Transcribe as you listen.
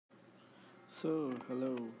So,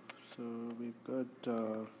 hello. So, we've got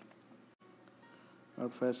our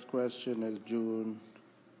first question is June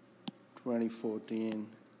 2014.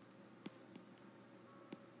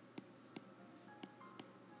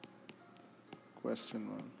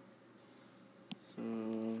 Question 1. So,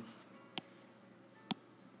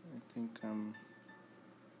 I think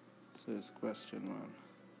so it's question 1.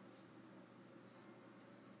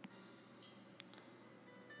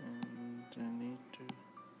 And I need to,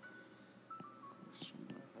 question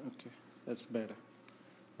 1. Okay, that's better,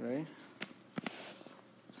 right?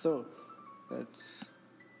 So, let's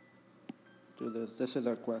do this. This is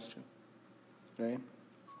our question, right?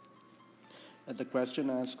 And the question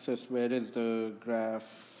asks us, where is the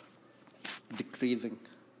graph decreasing?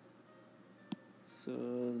 So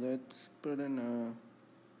let's put in a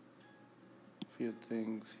few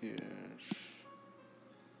things here.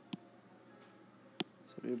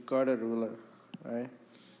 So we've got a ruler, right?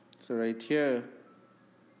 So right here,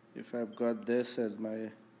 if I've got this as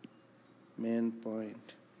my main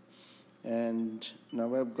point, and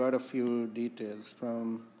now I've got a few details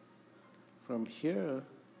from here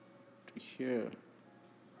to here,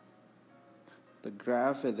 the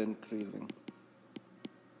graph is increasing.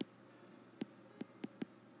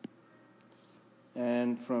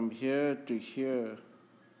 And from here to here,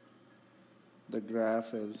 the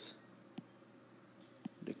graph is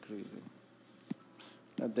decreasing.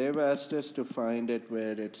 Now they've asked us to find it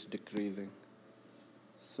where it's decreasing.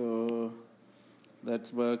 So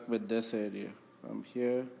let's work with this area from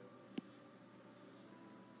here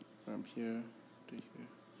to here.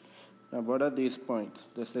 Now what are these points?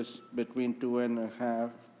 This is between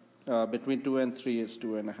 2.5, between 2 and 3 is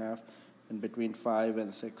 2.5, and between 5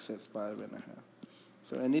 and 6 is 5.5.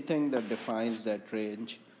 So anything that defines that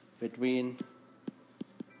range between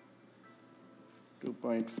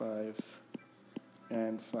 2.5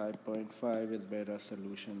 and 5.5 is where our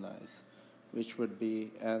solution lies, which would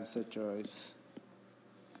be answer choice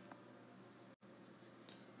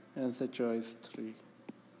 3.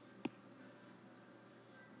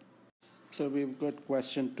 So we've got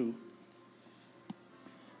question 2,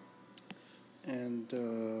 and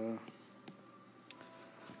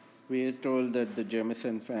we are told that the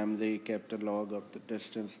Jamison family kept a log of the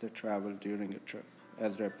distance they traveled during a trip,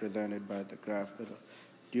 as represented by the graph below.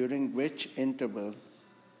 During which interval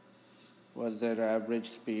was their average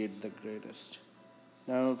speed the greatest?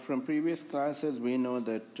 Now, from previous classes, we know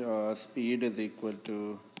that speed is equal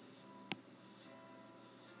to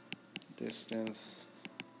distance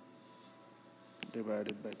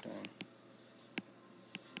divided by time.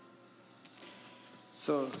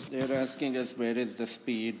 So they're asking us, where is the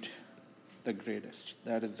speed the greatest?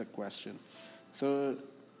 That is the question. So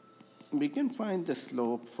we can find the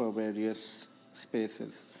slope for various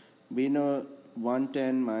spaces. We know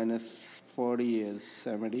 110 minus 40 is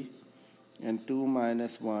 70, and 2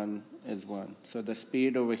 minus 1 is 1. So the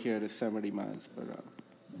speed over here is 70 miles per hour,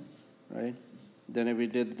 right? Then if we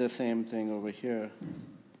did the same thing over here,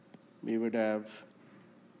 we would have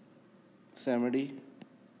 70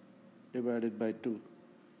 divided by 2,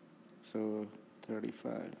 so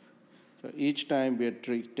 35. So each time we are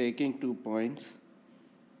taking 2 points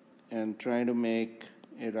and trying to make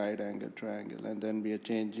a right angle triangle, and then we are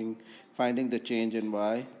finding the change in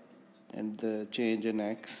y and the change in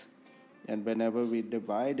x, and whenever we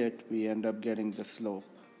divide it, we end up getting the slope.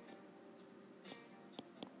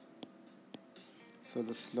 So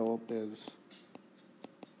the slope is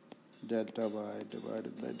delta y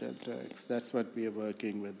divided by delta x. That's what we are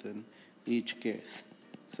working with in each case.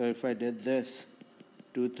 So if I did this,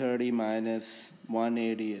 230 minus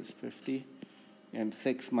 180 is 50, and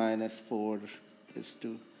 6 minus 4 is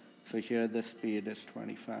 2. So here the speed is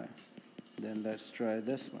 25. Then let's try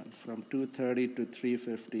this one. From 230 to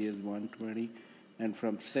 350 is 120, and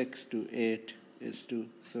from 6 to 8 is 2.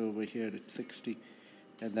 So over here it's 60.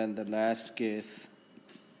 And then the last case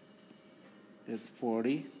is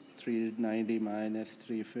 40. 390 minus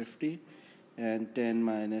 350, and 10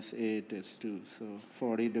 minus 8 is 2. So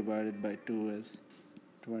 40 divided by 2 is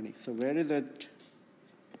 20. So where is it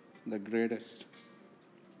the greatest?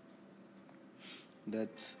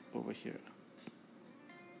 That's over here.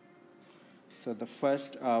 So the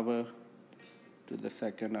first hour to the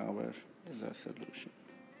second hour is our solution.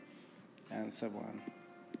 Answer 1.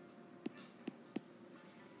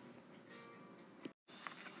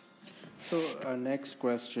 So our next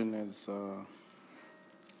question is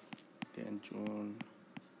in June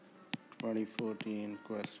 2014,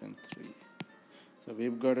 question 3. So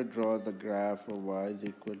we've got to draw the graph of y is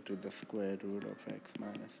equal to the square root of x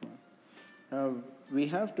minus 1. Now we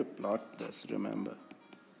have to plot this, remember.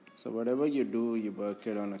 So whatever you do, you work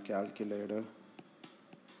it on a calculator,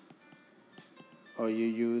 or you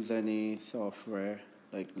use any software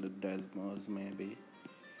like Desmos maybe.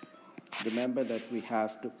 Remember that we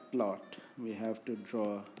have to plot, we have to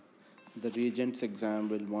draw. The Regents exam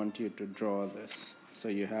will want you to draw this, so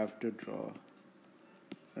you have to draw,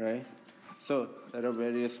 right? So there are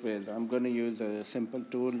various ways. I'm going to use a simple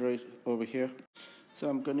tool right over here. So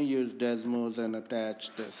I'm going to use Desmos and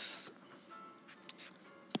attach this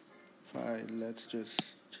file. Let's just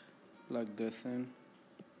plug this in,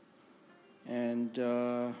 and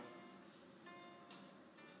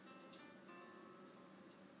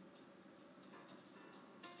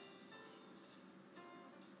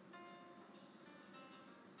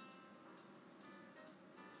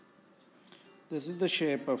this is the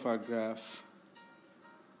shape of our graph,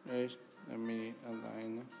 right? Let me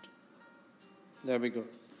align it. There we go.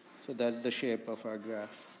 So that's the shape of our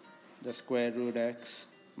graph, the square root x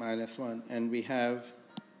minus 1. And we have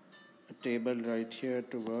a table right here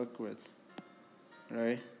to work with,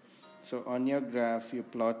 right? So on your graph, you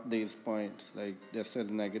plot these points, like this is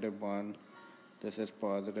 -1, this is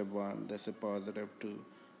 +1, this is +2,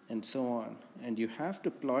 and so on. And you have to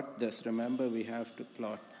plot this. Remember, we have to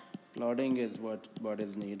plot. Plotting is what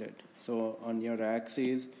is needed. So on your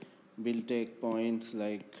axes, we'll take points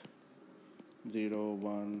like 0,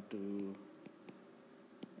 1, 2,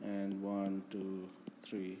 and 1, 2,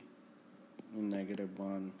 3, and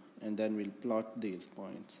 -1, and then we'll plot these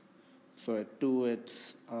points. So at 2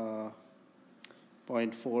 it's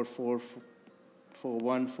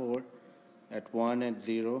 0.44414, at 1 at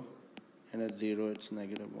 0, and at 0 it's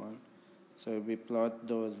 -1. So if we plot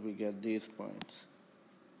those, we get these points.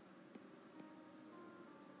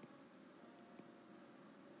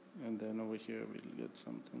 And then over here we'll get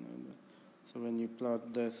something like that. So when you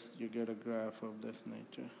plot this, you get a graph of this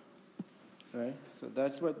nature, right? So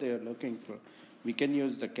that's what they are looking for. We can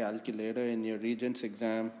use the calculator. In your Regents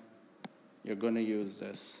exam, you're going to use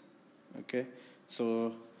this, okay?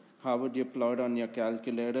 So how would you plot on your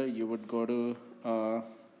calculator? You would go to,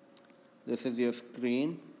 this is your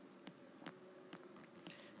screen,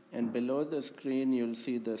 and below the screen you'll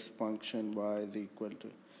see this function y is equal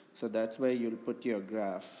to. So that's where you'll put your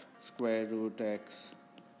graph, square root x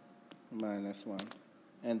minus 1.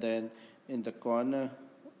 And then in the corner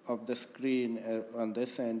of the screen on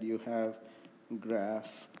this end you have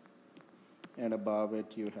graph, and above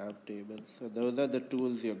it you have table. So those are the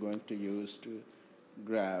tools you're going to use to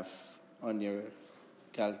graph on your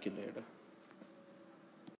calculator.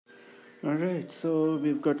 Alright, so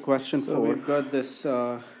we've got question 4. We've got this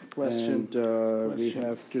question, and we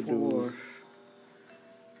have to do,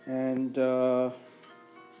 and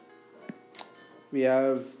we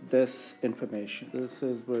have this information. This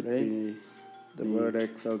is what the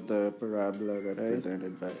vertex of the parabola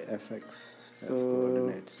represented by fx has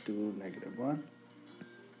coordinates 2, -1.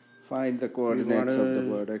 Find the coordinates of the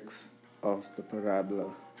vertex of the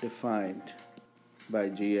parabola defined by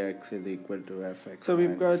gx is equal to fx. So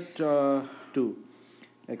we've got 2.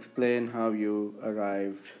 Explain how you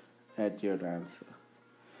arrived at your answer.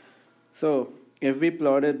 So if we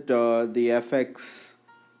plotted the fx,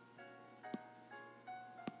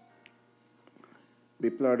 we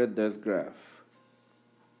plotted this graph,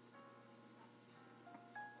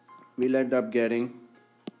 we'll end up getting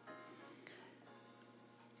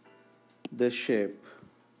this shape.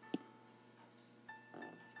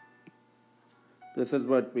 This is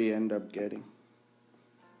what we end up getting,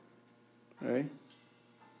 right?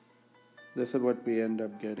 This is what we end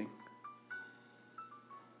up getting.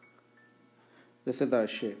 This is our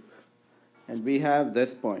shape. And we have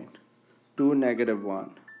this point, 2,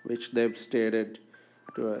 -1, which they've stated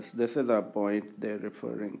to us. This is our point they're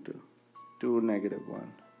referring to, 2,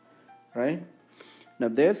 -1, right? Now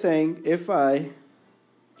they're saying if I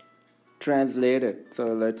translate it,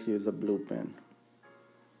 so let's use a blue pen.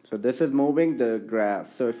 So this is moving the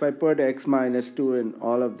graph. So if I put x minus 2 in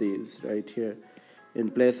all of these right here, in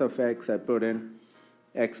place of x I put in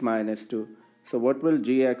x minus 2. So what will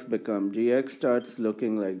gx become? Gx starts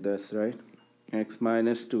looking like this, right? X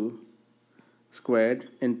minus 2 squared.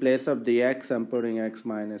 In place of the x I'm putting x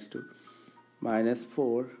minus 2. Minus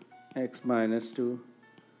 4 x minus 2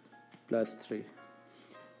 plus 3.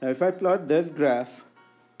 Now if I plot this graph,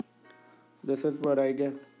 this is what I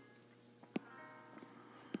get.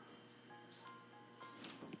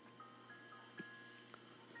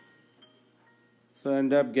 So I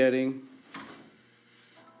end up getting,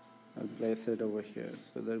 I'll place it over here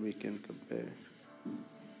so that we can compare.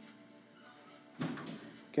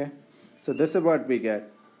 Okay, so this is what we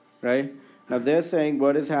get, right? Now they're saying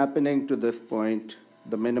what is happening to this point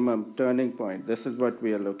the minimum turning point. This is what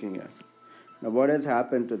we are looking at. Now what has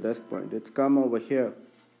happened to this point? It's come over here,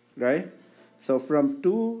 right? So from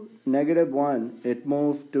 2, -1, it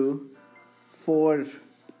moved to 4,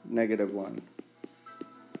 -1,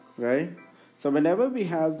 right? So whenever we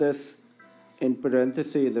have this in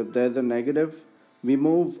parentheses, if there's a negative, we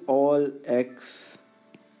move all x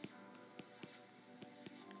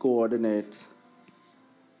coordinates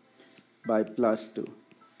by +2.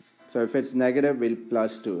 So if it's negative, we'll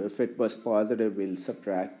 +2. If it was positive, we'll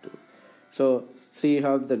subtract 2. So see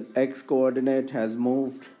how the x coordinate has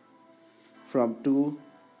moved from 2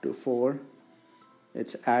 to 4.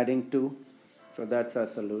 It's adding 2. So that's our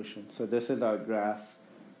solution. So this is our graph.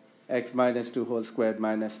 X minus 2 whole squared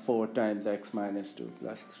minus 4 times x minus 2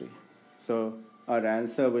 plus 3. So our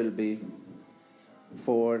answer will be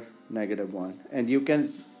 4, -1. And you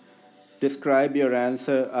can describe your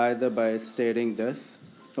answer either by stating this,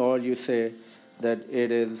 or you say that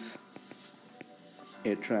it is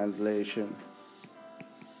a translation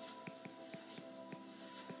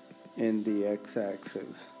in the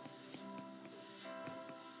x-axis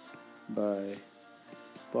by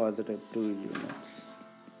 +2 units.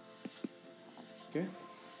 Okay,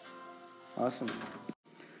 awesome.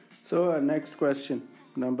 So our next question,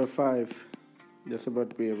 number 5, this is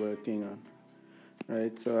what we are working on,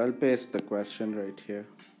 right? So I'll paste the question right here.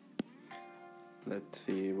 Let's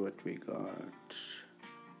see what we got.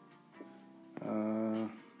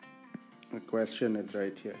 The question is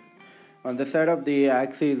right here. On the set of the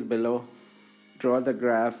axes below, draw the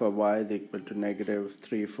graph of y is equal to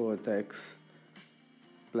 -3/4 x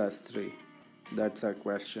plus 3. That's our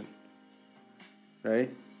question, right?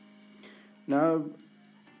 Now,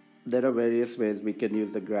 there are various ways we can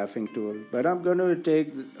use the graphing tool, but I'm going to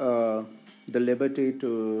take the liberty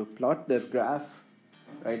to plot this graph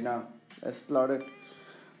right now. Let's plot it.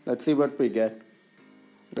 Let's see what we get,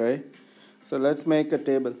 right? So let's make a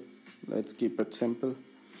table. Let's keep it simple.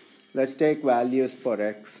 Let's take values for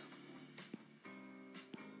x,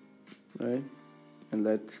 right? And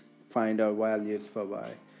let's find our values for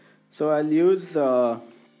y. So I'll use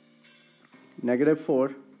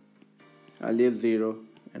 -4, I'll use 0,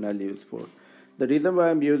 and I'll use 4. The reason why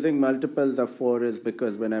I'm using multiples of 4 is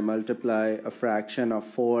because when I multiply a fraction of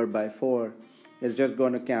 4 by 4, it's just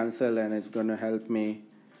going to cancel and it's going to help me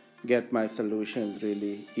get my solutions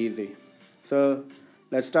really easy. So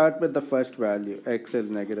let's start with the first value. X is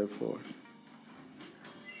 -4.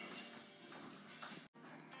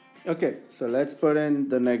 Okay, so let's put in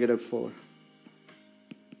the -4.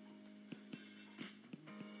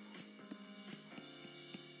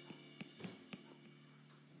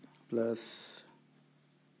 Plus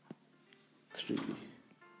 3.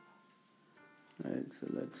 Right, so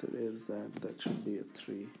let's erase that. That should be a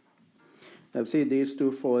 3. Now see, these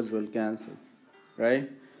two 4s will cancel, right?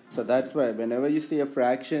 So that's why whenever you see a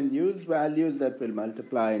fraction, use values that will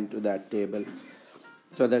multiply into that table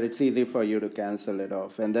so that it's easy for you to cancel it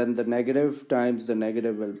off. And then the negative times the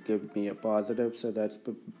negative will give me a positive, so that's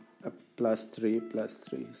a +3 plus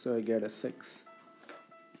 3. So I get a 6,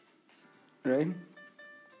 right?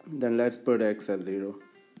 Then let's put x as 0.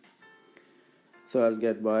 So I'll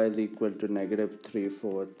get y is equal to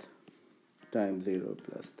 -3/4 times 0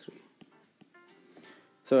 plus 3.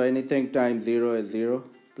 So anything times 0 is 0,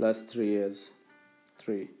 plus 3 is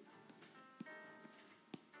 3.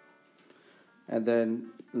 And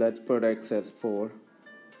then let's put x as 4.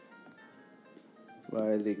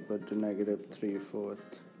 Y is equal to -3/4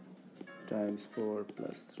 times 4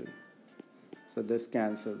 plus 3. So this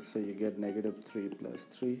cancels, so you get -3 plus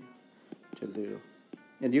 3, which is 0.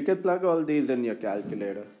 And you can plug all these in your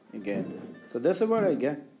calculator again. So this is what I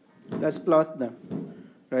get. Let's plot them,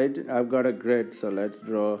 right? I've got a grid, so let's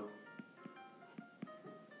draw.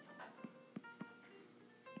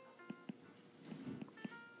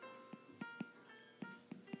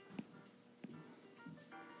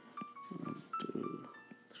 One, 2,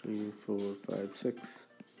 3, 4, 5, 6.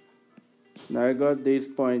 Now I got these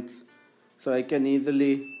points, so I can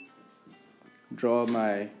easily draw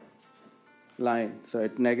my line. So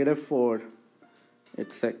at -4,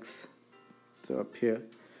 it's 6. So up here,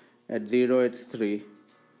 at 0, it's 3,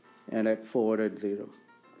 and at 4, it's 0.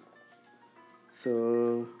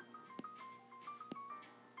 So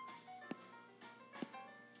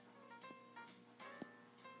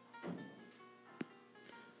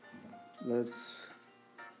let's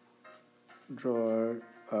draw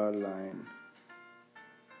our line.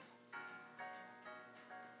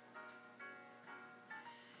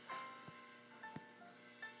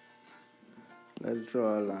 Let's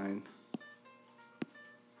draw a line.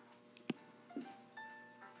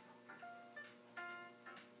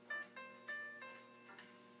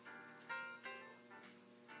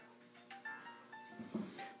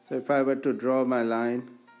 So if I were to draw my line,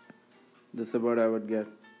 this is what I would get.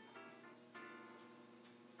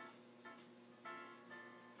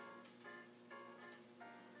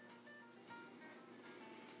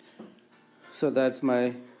 So that's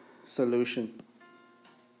my solution.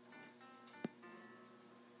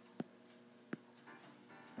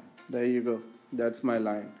 There you go. That's my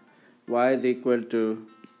line. Y is equal to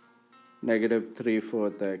negative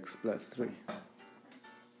 3/4 x plus 3.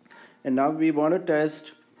 And now we want to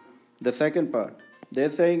test the second part. They're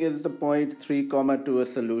saying is the point 3, 2 a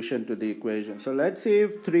solution to the equation. So let's see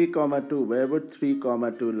if 3, 2, where would 3,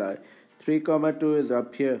 2 lie? 3, 2 is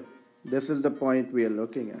up here. This is the point we are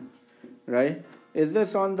looking at, right? Is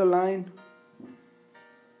this on the line?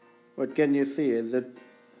 What can you see? Is it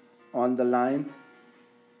on the line?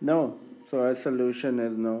 No. So our solution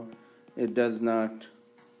is no. It does not,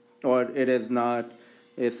 or it is not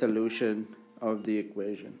a solution of the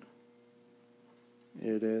equation.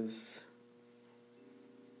 It is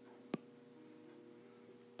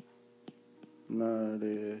not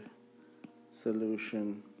a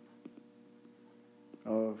solution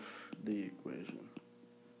of the equation.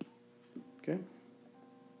 Okay.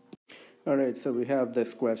 All right, so we have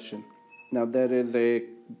this question. Now there is a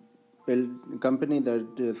company that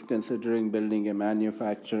is considering building a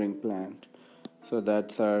manufacturing plant. So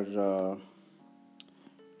that's our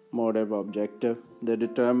motive objective. They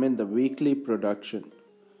determine the weekly production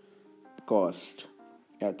cost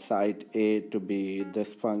at site A to be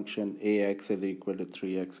this function AX is equal to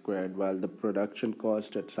 3x squared, while the production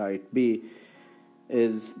cost at site B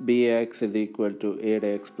is BX is equal to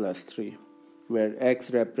 8x plus 3, where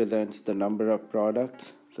X represents the number of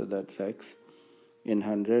products, so that's X, in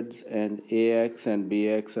hundreds, and AX and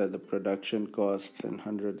BX are the production costs in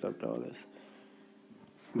hundreds of dollars.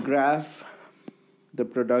 Graph the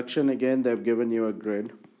production. Again, they've given you a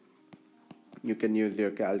grid. You can use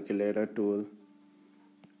your calculator tool,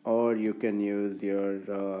 or you can use your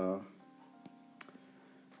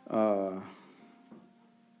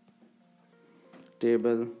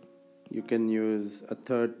table. You can use a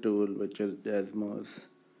third tool, which is Desmos,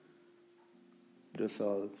 to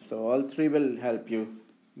solve. So all three will help you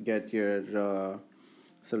get your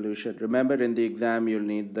solution. Remember, in the exam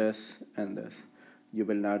you'll need this and this. You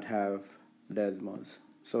will not have Desmos.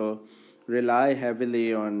 So rely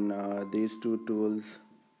heavily on these two tools,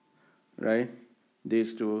 right?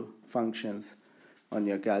 These two functions on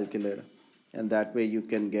your calculator, and that way you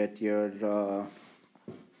can get your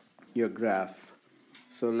graph.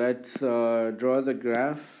 So let's draw the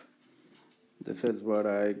graph. This is what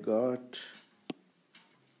I got.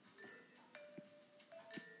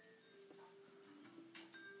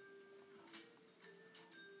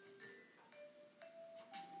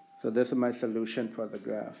 So this is my solution for the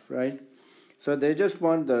graph, right? So they just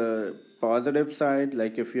want the positive side.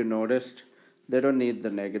 Like if you noticed, they don't need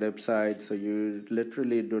the negative side. So you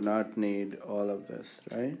literally do not need all of this,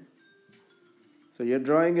 right? So you're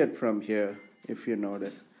drawing it from here, if you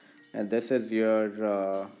notice. And this is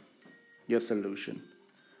your solution,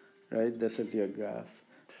 right? This is your graph.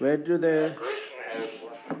 Where do they...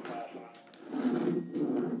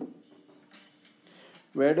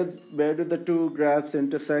 Where do the two graphs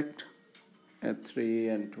intersect? At 3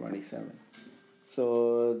 and 27.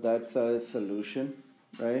 So that's our solution,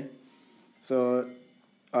 right? So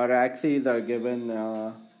our axes are given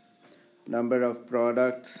number of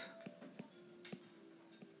products,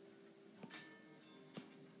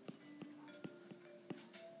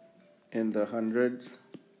 in the hundreds,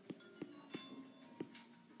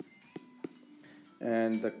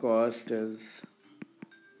 and the cost is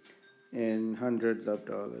in hundreds of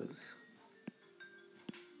dollars.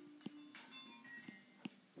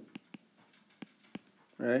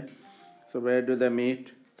 Right? So where do they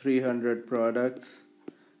meet? 300 products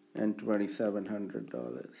and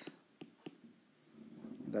 $2,700.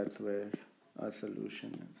 That's where our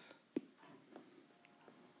solution is.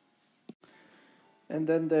 And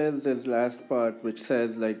then there's this last part which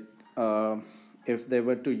says, like, if they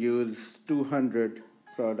were to use 200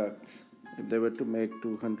 products, if they were to make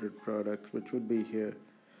 200 products, which would be here,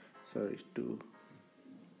 sorry, 2.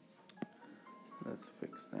 Let's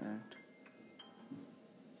fix that.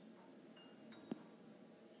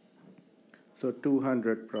 So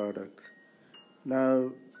 200 products.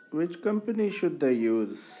 Now, which company should they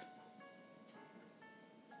use?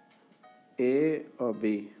 A or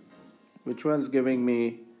B? Which one's giving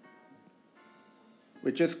me,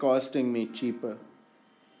 which is costing me cheaper?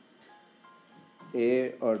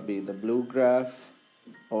 A or B, the blue graph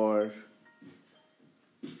or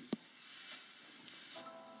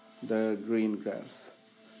the green graph?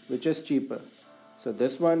 Which is cheaper? So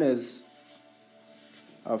this one is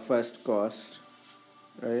our first cost,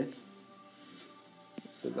 right?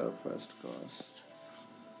 This is our first cost.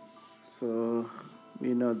 So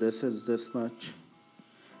we know this is this much,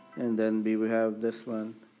 and then we will have this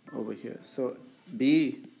one over here. So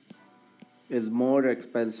B is more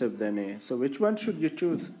expensive than A. So which one should you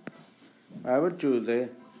choose? I would choose A,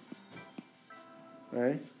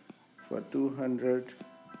 right? For 200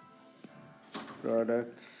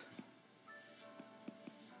 products,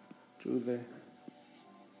 choose A.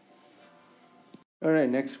 Alright,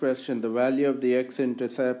 next question. The value of the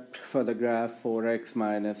x-intercept for the graph 4x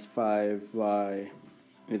minus 5y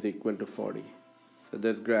is equal to 40. So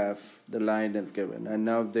this graph, the line is given, and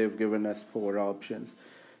now they've given us 4 options.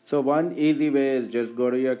 So one easy way is just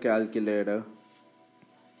go to your calculator,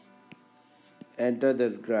 enter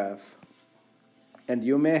this graph, and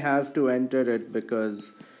you may have to enter it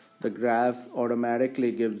because the graph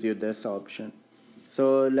automatically gives you this option.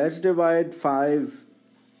 So let's divide 5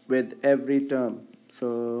 with every term.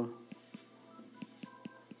 So,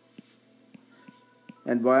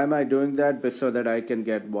 and why am I doing that? So that I can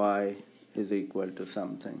get y is equal to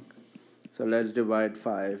something. So let's divide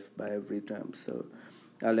 5 by every term. So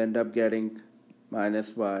I'll end up getting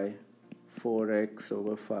minus y, 4x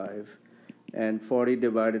over 5, and 40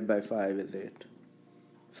 divided by 5 is 8.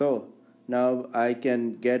 So now I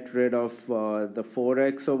can get rid of the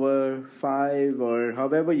 4x over 5, or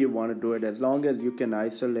however you want to do it, as long as you can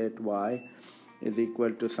isolate y is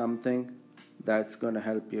equal to something, that's going to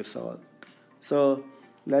help you solve. So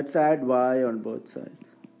let's add y on both sides.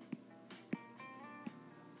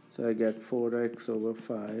 So I get 4x over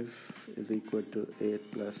 5 is equal to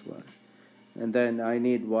 8 plus y. And then I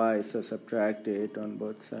need y, so subtract 8 on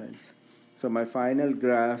both sides. So my final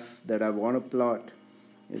graph that I want to plot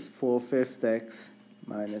is 4/5 x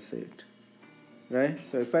minus 8. Right?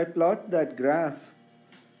 So if I plot that graph,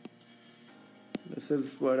 this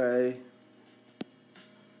is what I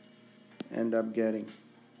end up getting.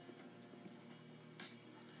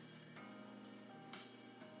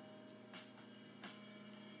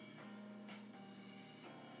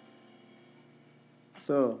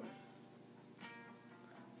 So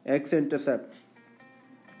x-intercept,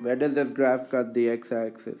 where does this graph cut the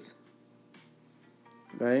x-axis?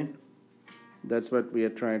 Right? That's what we are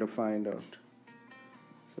trying to find out.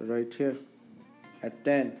 So right here at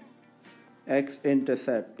 10,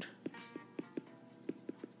 x-intercept,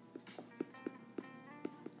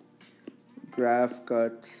 graph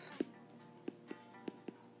cuts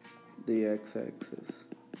the x-axis.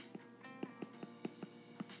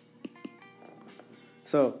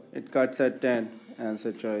 So it cuts at 10,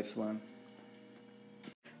 answer choice 1.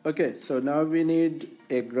 Okay, so now we need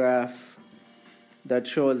a graph that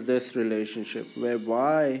shows this relationship where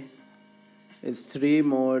y is 3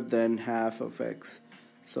 more than half of x.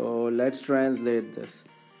 So let's translate this.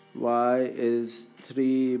 Y is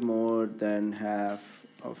 3 more than half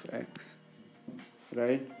of x.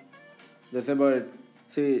 Right? That's about it.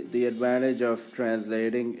 See, the advantage of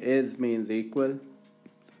translating is means equal.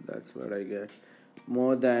 So that's what I get.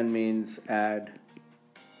 More than means add.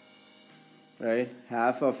 Right?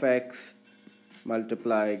 Half of x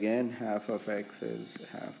multiply again. Half of x is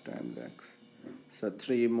half times x. So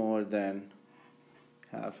 3 more than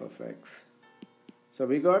half of x. So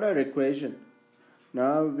we got our equation.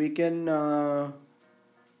 Now we can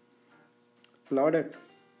plot it.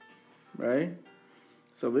 Right?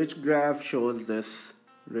 So which graph shows this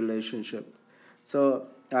relationship? So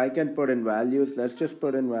I can put in values. Let's just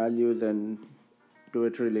put in values and do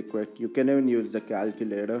it really quick. You can even use the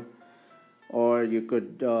calculator, or you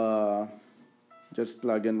could just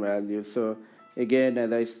plug in values. So again,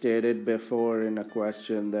 as I stated before in a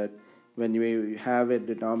question, that when you have a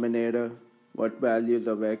denominator, what values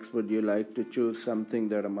of x would you like to choose? Something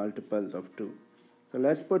that are multiples of 2. So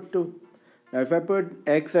let's put 2. Now if I put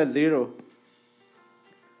x as 0,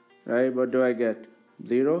 right, what do I get?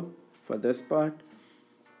 0 for this part.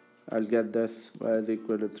 I'll get this, y is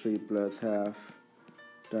equal to 3 plus half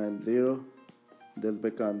times 0. This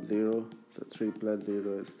becomes 0, so 3 plus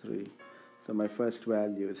 0 is 3. So my first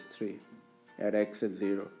value is 3 at x is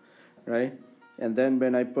 0, right? And then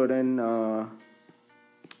when I put in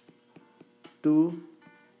 2,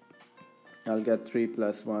 I'll get 3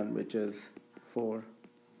 plus 1, which is 4,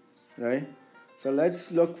 right? So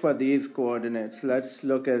let's look for these coordinates. Let's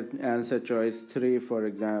look at answer choice 3, for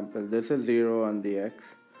example. This is 0 on the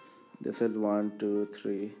x. This is 1, 2,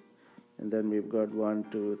 3. And then we've got 1,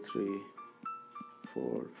 2, 3,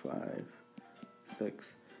 4, 5,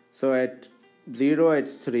 6. So at 0,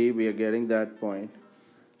 it's 3. We are getting that point.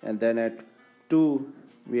 And then at 2,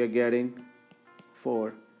 we are getting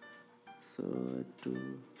 4. So at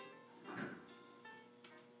 2.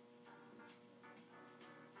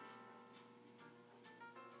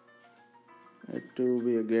 2,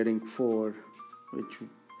 we are getting 4, which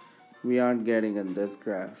we aren't getting in this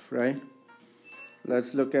graph, right?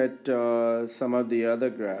 Let's look at some of the other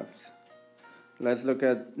graphs. Let's look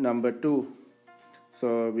at number 2.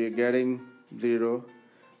 So we are getting 0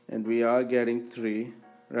 and we are getting 3,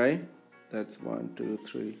 right? That's 1, 2,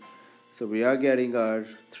 3. So we are getting our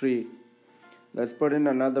 3. Let's put in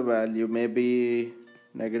another value, maybe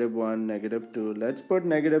 -1, -2. Let's put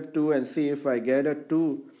 -2 and see if I get a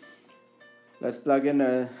 2. Let's plug in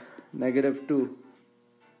a -2.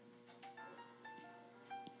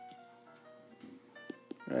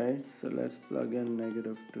 Right? So let's plug in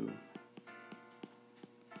 -2.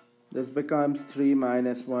 This becomes 3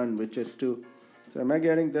 minus 1, which is 2. So am I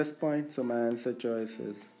getting this point? So my answer choice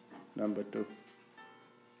is number 2.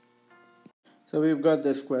 So we've got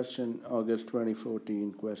this question, August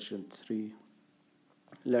 2014, question 3.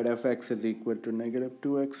 Let fx is equal to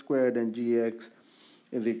 -2x squared and gx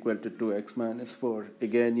is equal to 2x minus 4.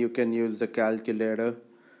 Again, you can use the calculator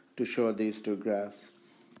to show these two graphs.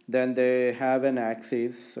 Then they have an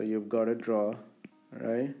axis, so you've got to draw,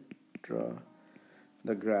 right? Draw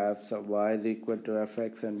the graphs of y is equal to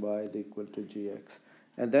fx and y is equal to gx.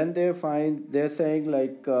 And then they're saying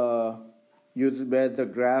like use where the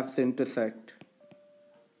graphs intersect,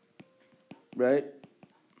 right?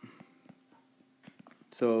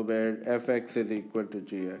 So where fx is equal to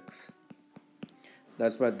gx.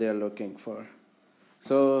 That's what they're looking for.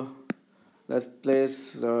 So let's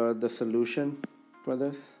place the solution for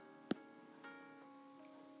this.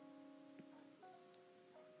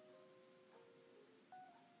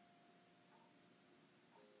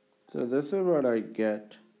 So this is what I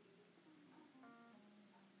get.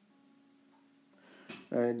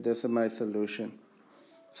 Right, this is my solution.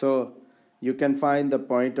 So you can find the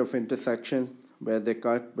point of intersection where they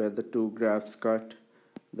cut, where the two graphs cut.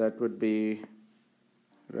 That would be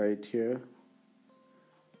right here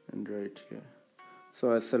and right here.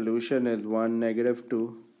 So a solution is 1,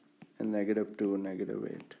 -2 and -2,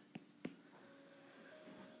 -8.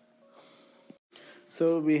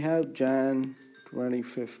 So we have Jan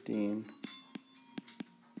 2015,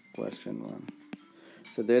 question 1.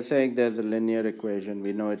 So they're saying there's a linear equation.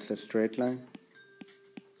 We know it's a straight line,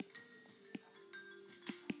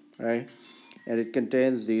 right? And it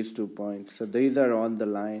contains these 2 points. So these are on the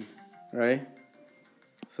line, right?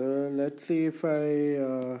 So let's see if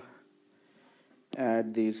I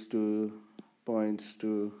add these 2 points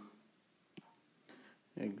to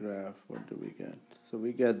a graph. What do we get? So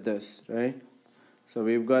we get this, right? So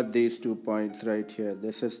we've got these 2 points right here.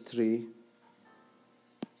 This is 3.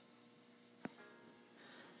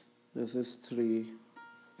 This is 3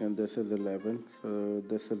 and this is 11. So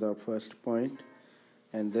this is our first point.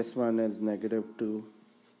 And this one is -2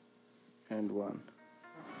 and 1.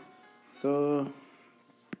 So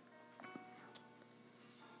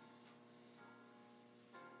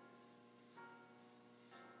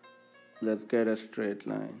let's get a straight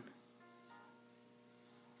line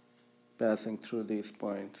passing through these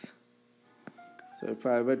points. So if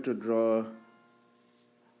I were to draw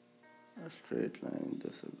a straight line,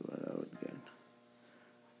 this is what I would get,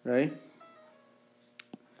 right?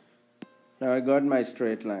 Now I got my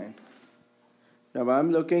straight line. Now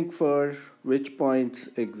I'm looking for which points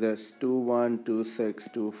exist, 2, 1, 2, 6,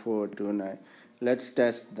 2, 4, 2, 9. Let's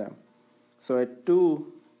test them. So at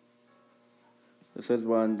 2, this is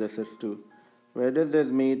 1, this is 2. Where does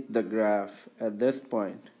this meet the graph? At this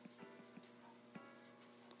point.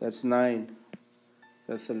 That's 9.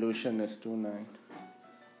 The solution is 2, 9.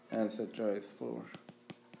 Answer choice 4.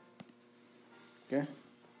 Okay.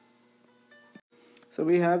 So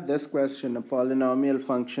we have this question. A polynomial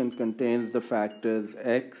function contains the factors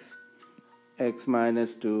x, x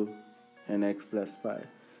minus 2, and x plus 5.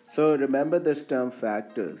 So remember this term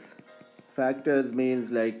factors. Factors means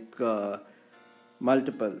like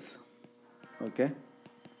multiples. Okay.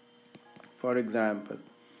 For example,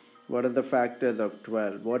 what are the factors of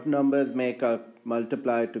 12? What numbers make up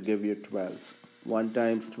multiply to give you 12? 1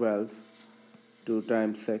 times 12, 2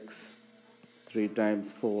 times 6, 3 times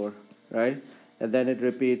 4, right? And then it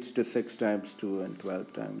repeats to 6 times 2 and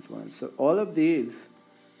 12 times 1. So all of these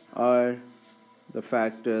are the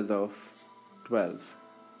factors of 12,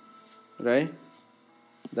 right?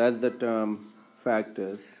 That's the term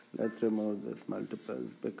factors. Let's remove this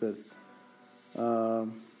multiples because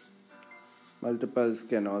multiples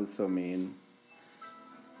can also mean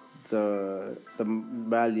the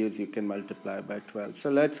values you can multiply by 12. So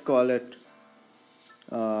let's call it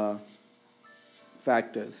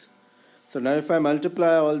factors. So now if I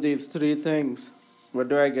multiply all these 3 things, what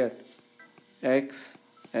do I get? X,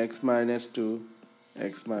 x minus 2,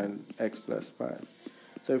 x plus 5.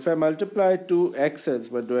 So if I multiply two x's,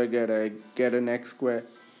 what do I get? I get an x squared.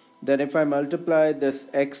 Then if I multiply this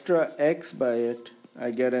extra x by it,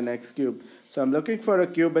 I get an x cubed. So I'm looking for a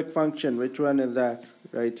cubic function. Which one is that?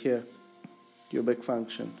 Right here. Cubic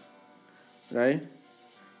function. Right?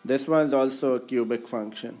 This one's also a cubic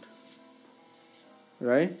function.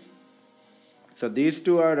 Right? So these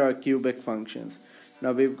two are our cubic functions.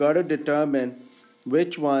 Now we've got to determine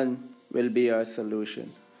which one will be our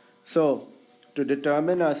solution. So to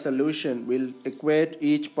determine our solution, we'll equate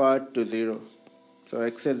each part to 0. So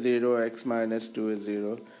x is 0, x minus 2 is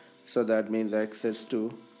 0. So that means x is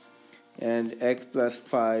 2. And x plus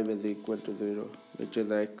 5 is equal to 0, which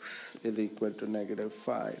is x is equal to negative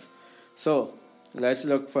 5. So let's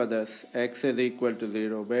look for this. X is equal to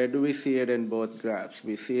 0. Where do we see it in both graphs?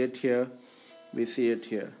 We see it here. We see it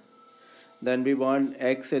here. Then we want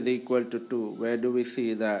x is equal to 2. Where do we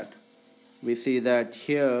see that? We see that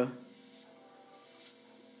here.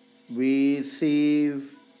 We see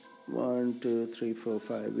 1, 2, 3, 4,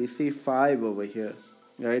 5. We see 5 over here.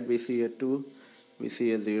 Right? We see a 2. We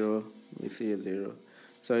see a 0. We see a 0.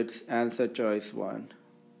 So it's answer choice 1.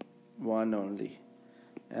 1 only.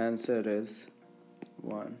 Answer is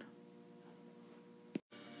 1.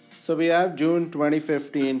 So we have June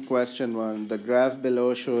 2015 question 1. The graph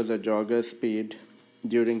below shows a jogger's speed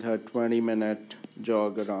during her 20-minute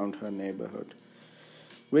jog around her neighborhood.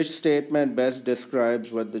 Which statement best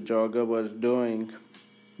describes what the jogger was doing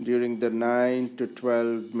during the 9 to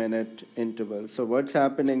 12 minute interval? So what's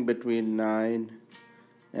happening between 9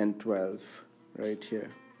 and 12 right here?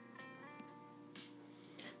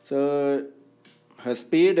 So her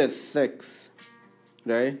speed is 6,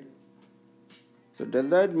 right? So does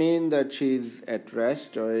that mean that she's at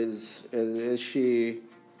rest, or is she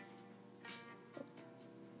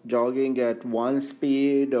jogging at one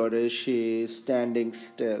speed, or is she standing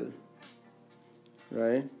still?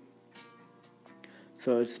 Right?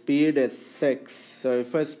 So speed is 6. So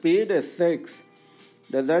if her speed is 6,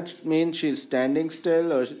 does that mean she's standing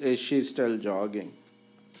still, or is she still jogging?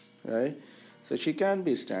 Right? So she can't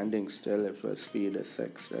be standing still if her speed is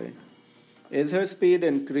 6, right? Is her speed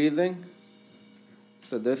increasing?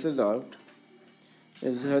 So this is out.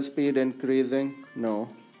 Is her speed increasing? No.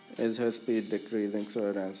 Is her speed decreasing? So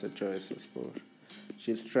her answer choice is 4.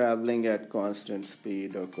 She's traveling at constant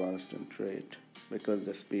speed or constant rate because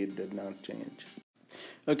the speed did not change.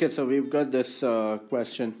 Okay, so we've got this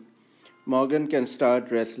question. Morgan can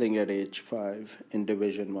start wrestling at age 5 in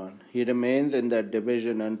Division 1. He remains in that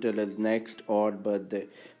division until his next odd birthday.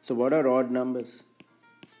 So what are odd numbers?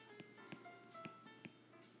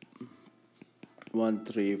 1,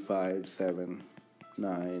 3, 5, 7,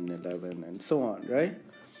 9, 11, and so on, right?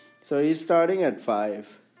 So he's starting at 5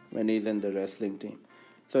 when he's in the wrestling team.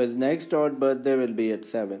 So his next odd birthday will be at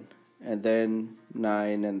 7, and then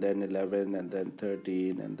 9, and then 11, and then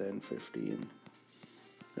 13, and then 15,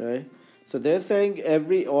 right? So they're saying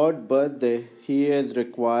every odd birthday he is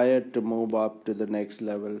required to move up to the next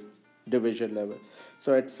level, division level.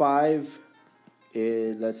 So at 5,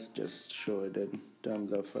 let's just show it in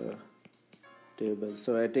terms of a table.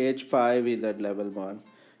 So at age 5 he's at level 1.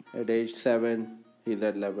 At age 7 he's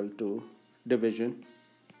at level 2 division,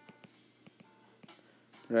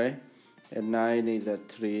 right? At 9 he's at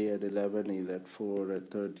 3. At 11 he's at 4. At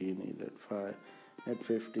 13 he's at 5. At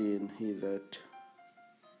 15 he's at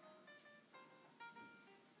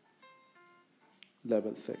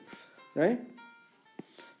level 6, right?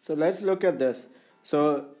 So let's look at this.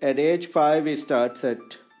 So at age 5 he starts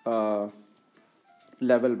at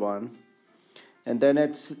level 1. And then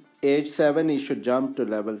at age 7 he should jump to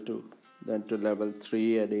level 2, then to level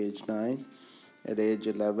 3 at age 9. At age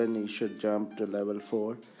 11 he should jump to level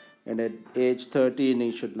 4, and at age 13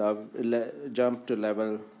 he should jump to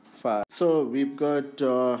level 5. So we've got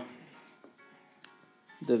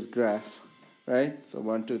this graph, right? So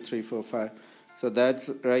 1, 2, 3, 4, 5. So that's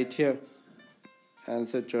right here.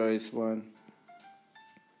 Answer choice 1.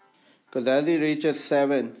 Because as he reaches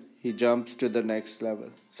 7, he jumps to the next level.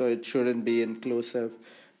 So it shouldn't be inclusive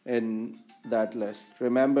in that list.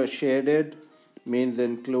 Remember, shaded means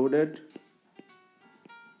included.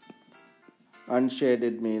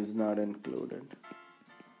 Unshaded means not included.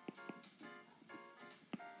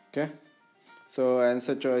 Okay? So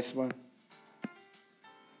answer choice 1.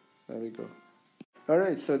 There we go.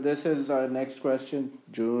 Alright, so this is our next question,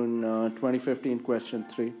 June 2015 question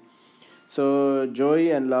 3. So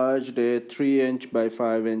Joey enlarged a 3-inch by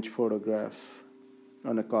 5-inch photograph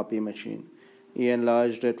on a copy machine. He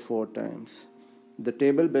enlarged it 4 times. The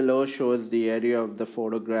table below shows the area of the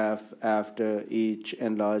photograph after each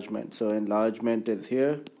enlargement. So enlargement is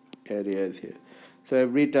here, area is here. So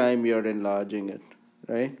every time you're enlarging it,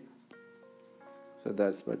 right? So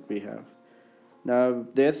that's what we have. Now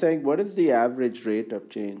they're saying, what is the average rate of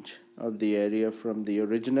change of the area from the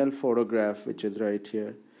original photograph, which is right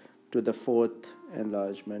here, to the fourth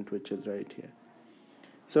enlargement, which is right here.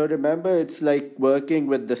 So remember, it's like working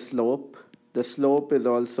with the slope. The slope is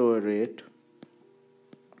also a rate.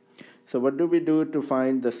 So what do we do to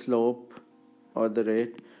find the slope or the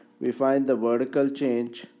rate? We find the vertical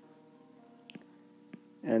change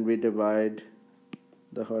and we divide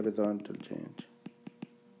the horizontal change.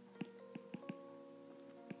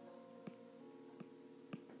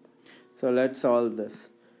 So let's solve this.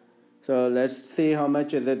 So let's see how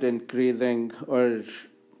much is it increasing, or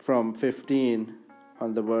from 15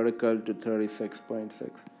 on the vertical to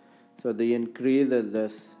 36.6. So the increase is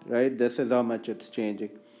this, right? This is how much it's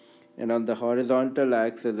changing. And on the horizontal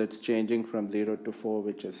axis, it's changing from 0 to 4,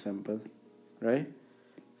 which is simple, right?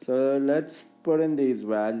 So let's put in these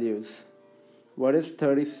values. What is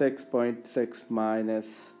 36.6 minus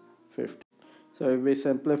 50? So if we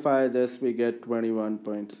simplify this, we get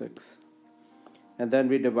 21.6. And then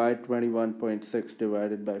we divide 21.6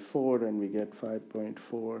 divided by 4, and we get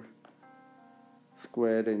 5.4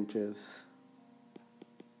 square inches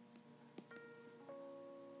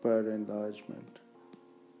per enlargement.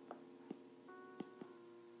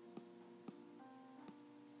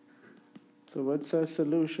 So what's our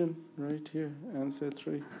solution right here? Answer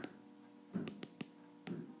 3.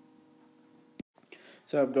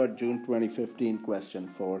 So I've got June 2015 question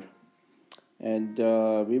 4. And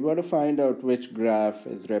we want to find out which graph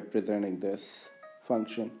is representing this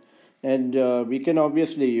function. And we can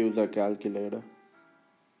obviously use a calculator,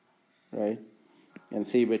 right? And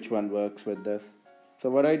see which one works with this. So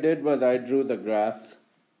what I did was I drew the graphs.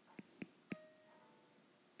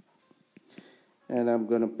 And I'm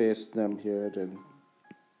going to paste them here and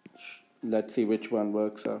let's see which one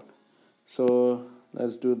works out. So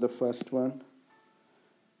let's do the first one.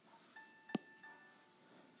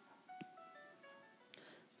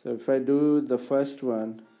 So if I do the first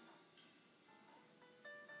one,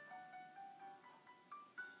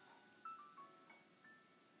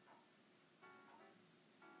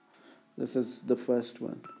 this is the first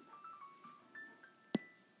one.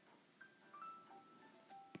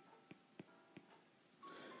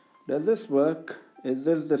 Does this work? Is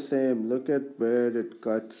this the same? Look at where it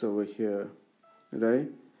cuts over here, right?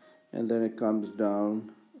 And then it comes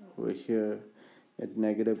down over here at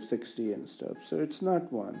negative 60 and stuff. So it's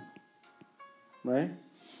not 1, right?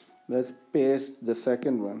 Let's paste the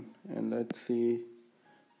second one and let's see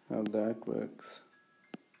how that works.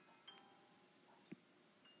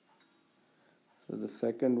 So the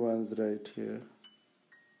second one's right here.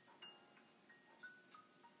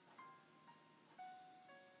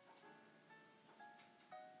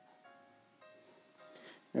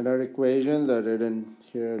 And our equations are written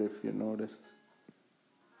here, if you notice,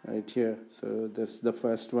 right here. So this, the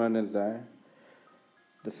first one is there.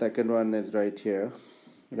 The second one is right here,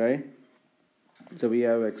 right? So we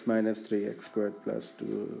have x minus 3x squared plus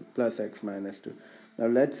 2 plus x minus 2. Now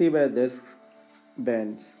let's see where this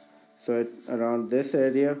bends. So around this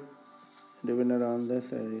area, even around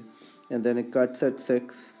this area. And then it cuts at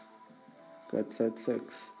 6,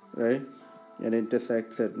 right? And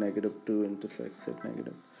intersects at negative 2, intersects at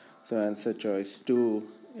negative. So answer choice 2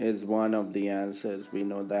 is one of the answers. We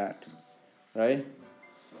know that, right?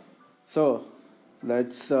 So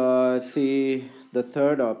let's see the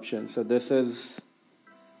third option. So this is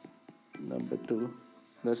number 2.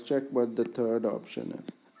 Let's check what the third option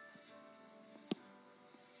is.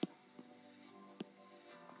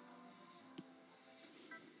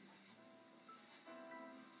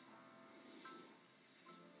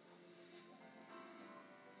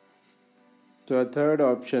 So a third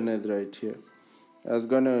option is right here. I was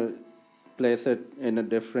going to place it in a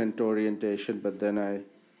different orientation, but then I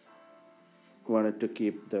wanted to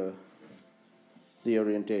keep the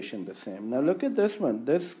orientation the same. Now look at this one.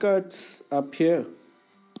 This cuts up here,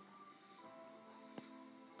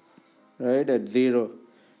 right, at 0.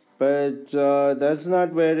 But that's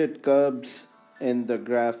not where it curves in the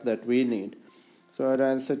graph that we need. So our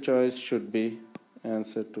answer choice should be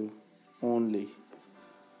answer 2 only.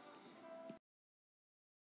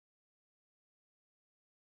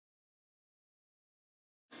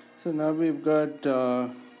 So now we've got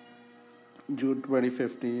June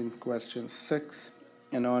 2015 question 6.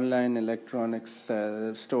 An online electronics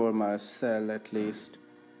store must sell at least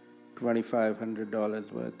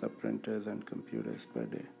 $2,500 worth of printers and computers per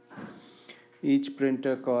day. Each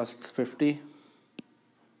printer costs $50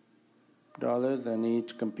 and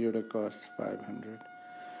each computer costs $500.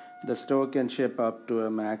 The store can ship up to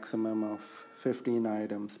a maximum of 15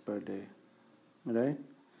 items per day. right?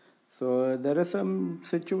 So there are some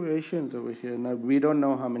situations over here. Now we don't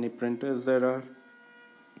know how many printers there are,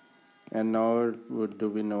 and nor do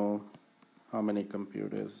we know how many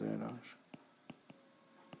computers there are,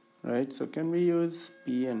 right? So can we use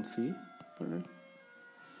P and C for it,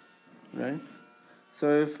 right?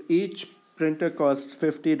 So if each printer costs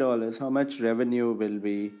 $50, how much revenue will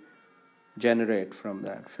we generate from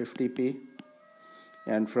that? 50p.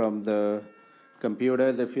 And from the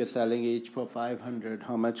computers, if you're selling each for 500,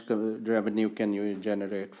 how much revenue can you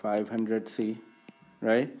generate? 500c,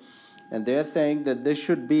 right? And they're saying that this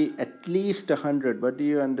should be at least 100. What do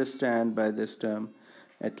you understand by this term?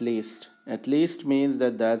 At least. At least means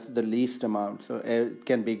that that's the least amount. So it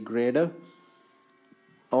can be greater,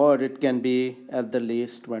 or it can be at the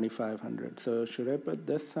least 2500. So should I put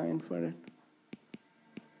this sign for it?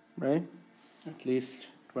 Right? At least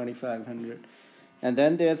 2500. And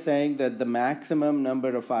then they're saying that the maximum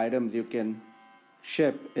number of items you can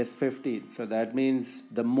ship is 15. So that means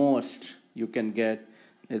the most you can get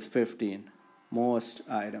is 15. Most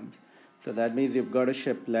items. So that means you've got to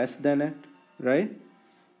ship less than it, right?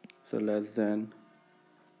 So less than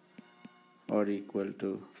or equal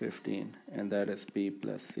to 15. And that is P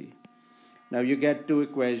plus C. Now you get two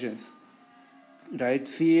equations, right?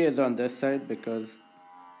 C is on this side because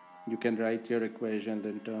you can write your equations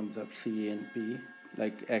in terms of C and P,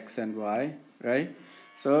 like X and Y, right?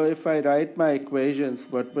 So if I write my equations,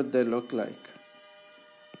 what would they look like?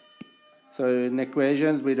 So in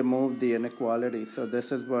equations, we remove the inequality. So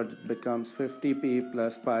this is what becomes 50P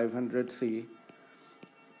plus 500C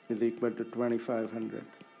is equal to 2500.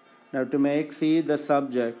 Now to make C the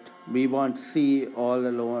subject, we want C all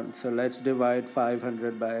alone. So let's divide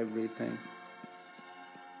 500 by everything.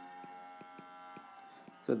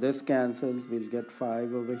 So this cancels, we'll get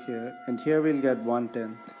 5 over here, and here we'll get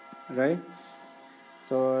 1/10, right?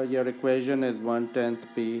 So your equation is 1/10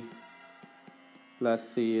 P plus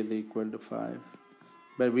C is equal to 5.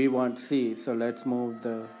 But we want C, so let's move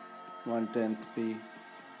the 1/10 P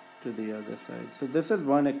to the other side. So this is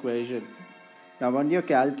one equation. Now on your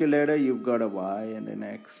calculator, you've got a Y and an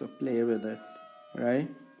X, so play with it, right?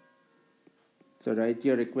 So write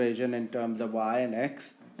your equation in terms of Y and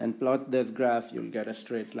X and plot this graph, you'll get a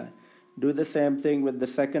straight line. Do the same thing with the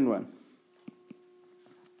second one.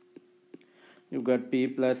 You've got P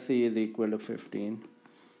plus C is equal to 15.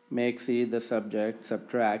 Make C the subject,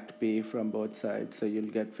 subtract P from both sides, so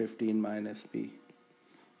you'll get 15 minus P.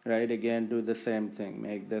 Right, again do the same thing,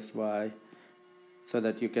 make this Y so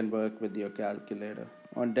that you can work with your calculator.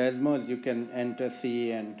 On Desmos, you can enter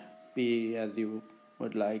C and P as you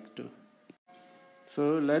would like to.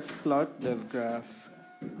 So let's plot this graph.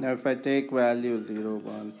 Now if I take values 0,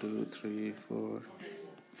 1, 2, 3, 4,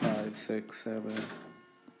 5, 6, 7,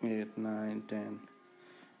 8, 9, 10,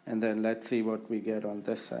 and then let's see what we get on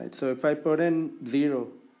this side. So if I put in 0,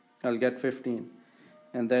 I'll get 15.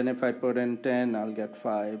 And then if I put in 10, I'll get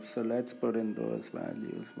 5. So let's put in those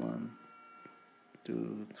values. 1,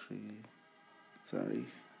 2, 3. Sorry.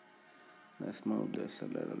 Let's move this a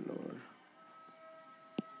little lower.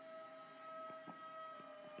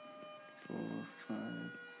 4, 5,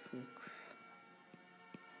 6,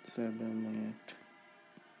 7, 8,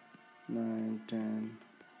 9, 10,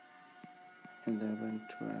 11,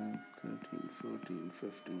 12, 13, 14,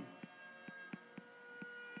 15.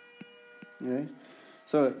 Right?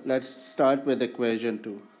 So let's start with equation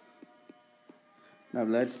 2. Now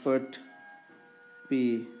let's put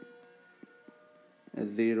P as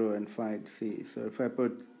 0 and find C. So if I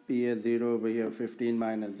put P as 0 over here, 15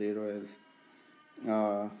 minus 0 is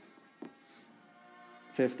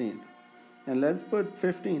 15. And let's put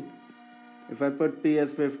 15. If I put P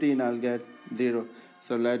as 15, I'll get 0.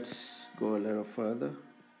 So let's go a little further.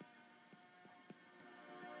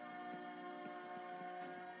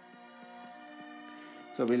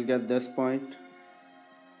 So we'll get this point,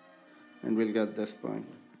 and we'll get this point.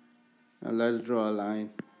 Now let's draw a line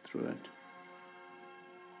through it.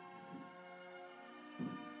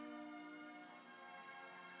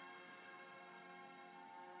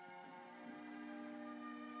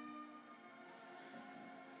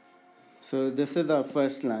 So this is our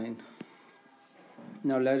first line.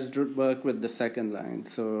 Now let's work with the second line.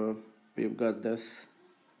 So we've got this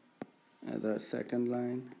as our second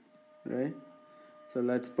line, right? So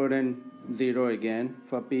let's put in 0 again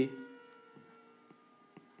for P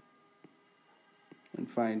and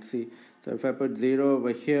find C. So if I put 0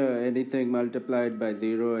 over here, anything multiplied by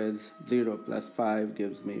 0 is 0 plus 5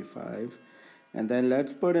 gives me 5. And then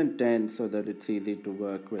let's put in 10 so that it's easy to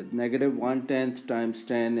work with. Negative 1/10 times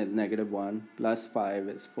 10 is negative 1 plus 5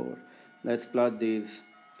 is 4. Let's plot these.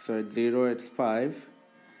 So at 0 it's 5,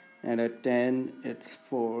 and at 10 it's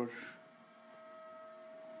 4.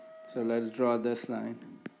 So let's draw this line.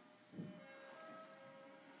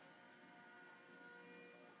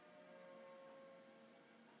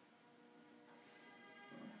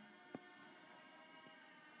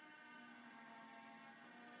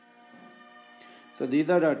 So these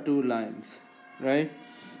are our two lines, right?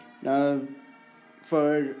 Now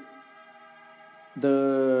for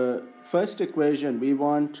the first equation, we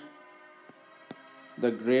want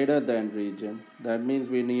the greater than region. That means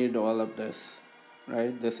we need all of this,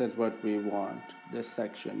 right? This is what we want, this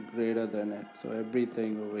section, greater than it. So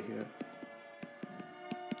everything over here,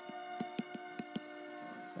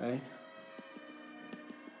 right?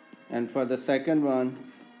 And for the second one,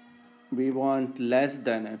 we want less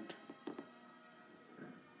than it,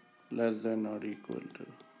 less than or equal to.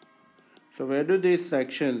 So where do these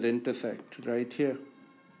sections intersect? Right here.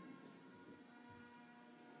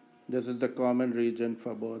 This is the common region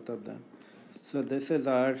for both of them. So this is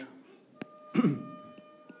our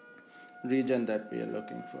region that we are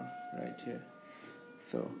looking for right here.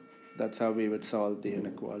 So that's how we would solve the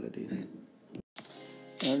inequalities.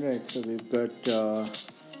 Alright, so we've got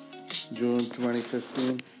June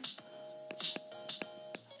 2015.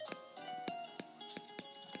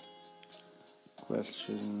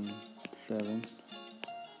 Question 7.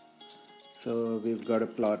 So we've got to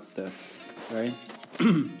plot this, right?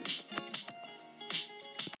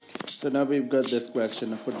 So now we've got this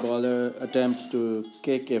question. A footballer attempts to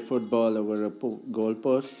kick a football over a goal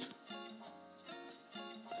post.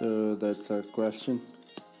 So that's our question.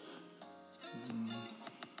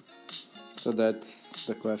 So that's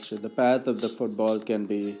the question. The path of the football can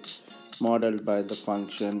be modeled by the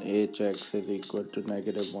function hx is equal to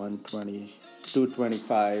negative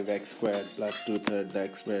 225 x squared plus 2/3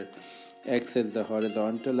 x squared. X is the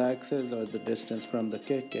horizontal axis or the distance from the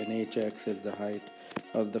kick, and hx is the height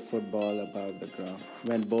of the football above the ground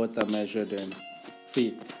when both are measured in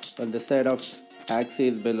feet. On the set of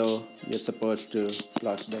axes below, you're supposed to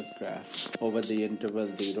plot this graph over the interval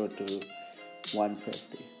 0 to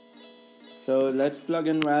 150. So let's plug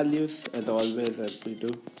in values as always, as we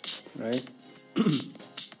do, right?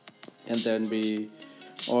 And then we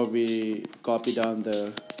copy down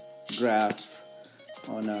the graph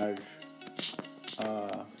on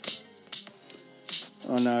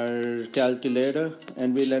our calculator,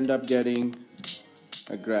 and we'll end up getting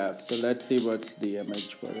a graph. So let's see what's the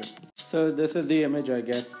image for it. So this is the image I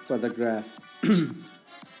get for the graph.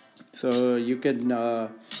 So you can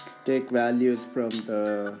take values from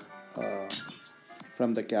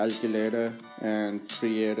the calculator and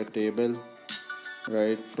create a table,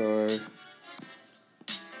 right, for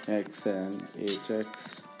x and hx,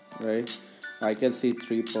 right? I can see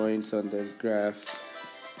 3 points on this graph,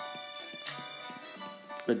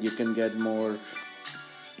 but you can get more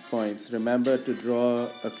points. Remember, to draw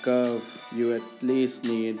a curve, you at least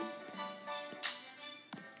need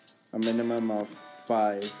a minimum of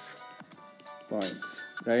 5 points,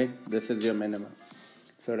 right? This is your minimum.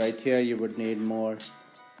 So right here you would need more.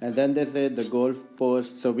 And then they say the goal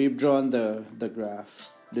post. So we've drawn the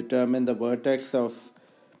graph. Determine the vertex of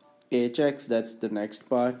hx, that's the next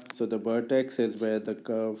part. So the vertex is where the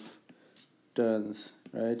curve turns,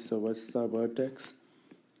 right? So what's our vertex?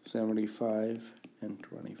 75 and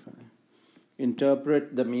 25.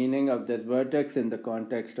 Interpret the meaning of this vertex in the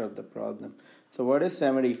context of the problem. So what is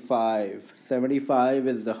 75? 75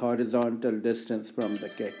 is the horizontal distance from the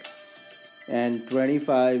kick, and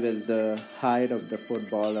 25 is the height of the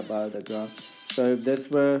football above the ground. So if this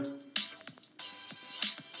were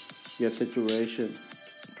your situation,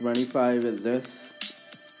 25 is this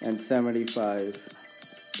and 75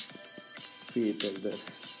 feet is this.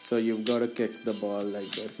 So you've got to kick the ball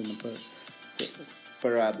like this in a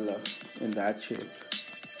parabola in that shape,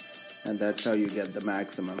 and that's how you get the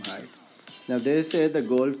maximum height. Now they say the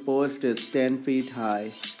goal post is 10 feet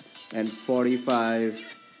high and 45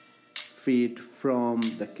 feet from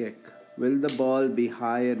the kick. Will the ball be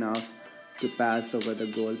high enough to pass over the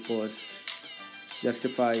goal post?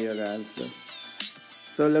 Justify your answer.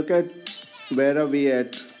 So look at, where are we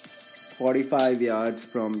at? 45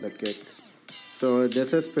 yards from the kick. So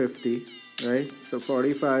this is 50, right? So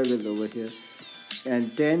 45 is over here.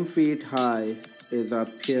 And 10 feet high is up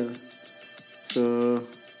here. So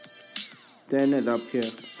 10 is up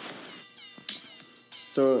here.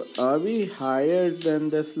 So are we higher than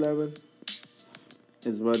this level?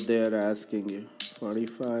 Is what they are asking you.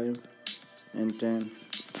 45 and 10.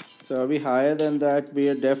 So are we higher than that? We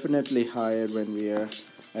are definitely higher when we are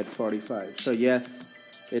at 45. So yes,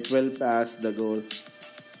 it will pass the goal,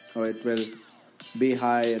 or it will be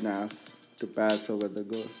high enough to pass over the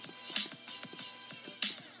goal.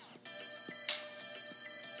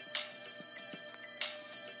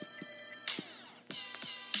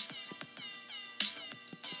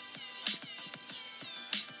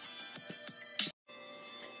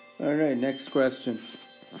 Alright, next question.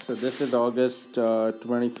 So this is August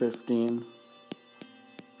 2015.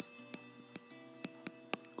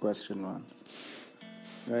 Question 1.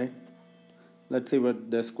 Right? Let's see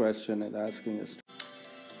what this question is asking us.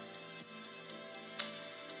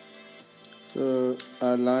 So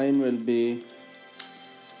our line will be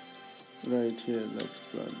right here. Let's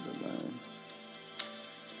plot the line.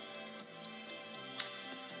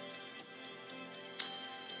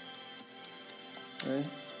 Right?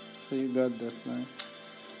 So you got this line.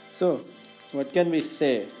 So what can we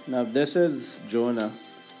say? Now this is Jonah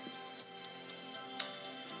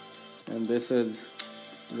and this is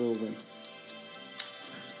Reuben.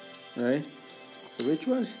 Right? So which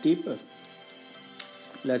one's steeper?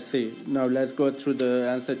 Let's see. Now let's go through the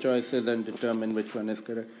answer choices and determine which one is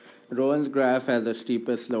correct. Rowan's graph has a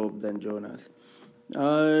steeper slope than Jonah's.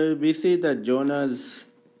 We see that Jonah's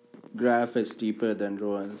graph is steeper than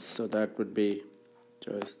Rowan's, so that would be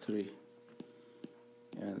choice 3.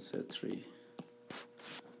 Answer 3.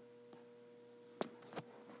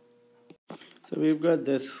 So we've got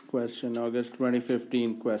this question, August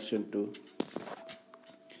 2015, question 2.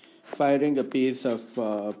 Firing a piece of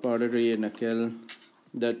pottery in a kiln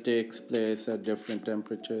that takes place at different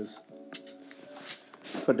temperatures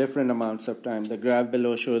for different amounts of time. The graph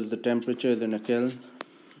below shows the temperatures in a kiln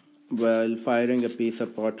while firing a piece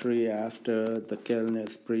of pottery after the kiln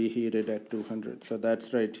is preheated at 200. So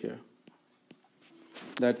that's right here.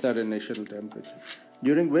 That's our initial temperature.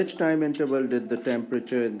 During which time interval did the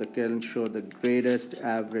temperature in the kiln show the greatest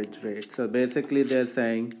average rate? So basically they're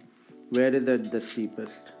saying, where is it the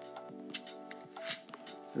steepest?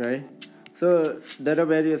 Right? So there are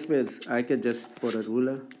various ways. I could just put a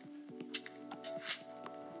ruler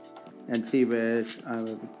and see where I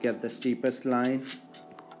will get the steepest line.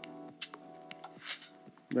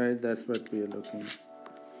 Right, that's what we are looking at.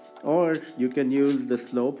 Or you can use the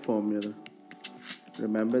slope formula.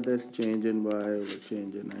 Remember this, change in y over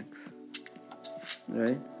change in x.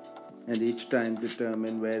 Right? And each time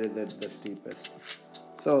determine where is it the steepest.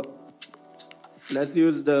 So let's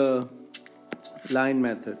use the line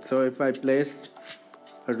method. So if I placed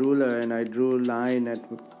a ruler and I drew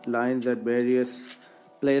lines at various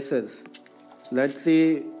places, let's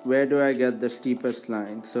see where do I get the steepest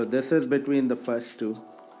line. So this is between the first two,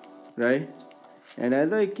 right? And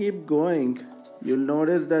as I keep going, you'll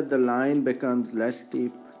notice that the line becomes less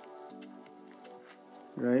steep,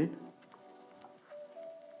 right?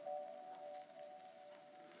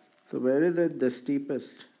 So where is it the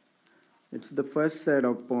steepest? It's the first set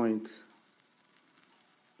of points.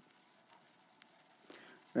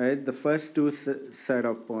 Right, the first two set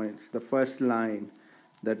of points, the first line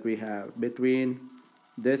that we have between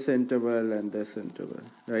this interval and this interval.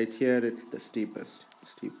 Right here it's the steepest.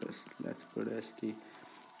 Let's put ST.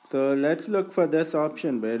 So let's look for this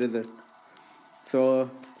option. Where is it? So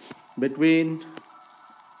between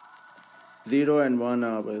 0 and 1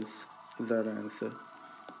 hours is our answer.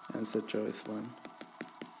 Answer choice 1.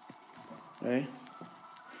 Right?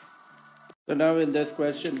 So now in this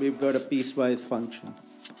question we've got a piecewise function,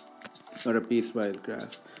 or a piecewise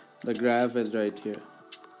graph. The graph is right here,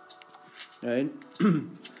 right?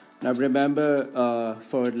 Now remember,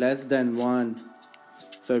 for less than 1,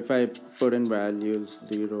 so if I put in values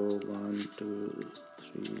 0, 1, 2,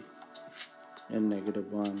 3, and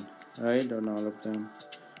negative 1, right, on all of them,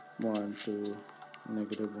 1, 2,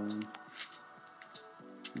 negative 1,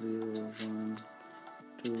 0, 1,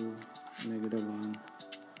 2, negative 1,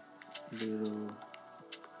 0,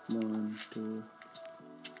 1, 2,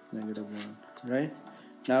 negative 1, right?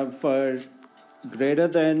 Now for greater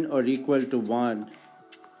than or equal to 1,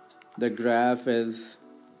 the graph is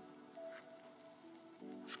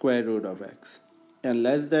square root of x. And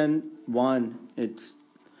less than 1, it's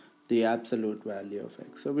the absolute value of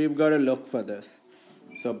x. So we've got to look for this.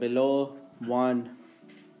 So below 1,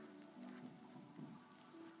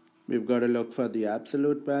 we've got to look for the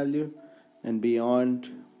absolute value. And beyond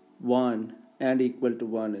 1 and equal to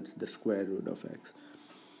 1, it's the square root of x.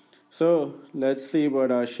 So let's see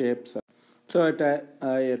what our shapes are. So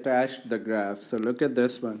I attached the graph. So look at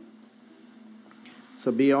this one.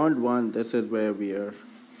 So beyond 1, this is where we are.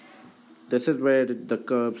 This is where the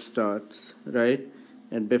curve starts, right?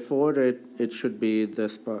 And before it should be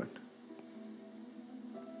this part.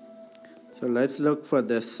 So let's look for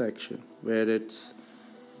this section where it's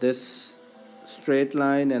this straight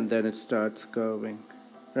line and then it starts curving,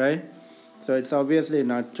 right? So it's obviously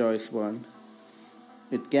not choice 1.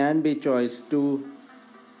 It can be choice 2.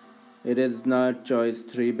 It is not choice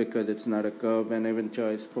 3 because it's not a curve, and even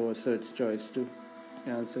choice 4, so it's choice 2.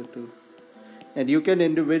 Answer 2. And you can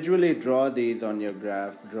individually draw these on your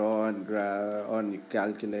graph, draw on your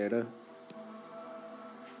calculator,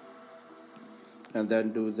 and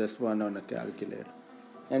then do this one on a calculator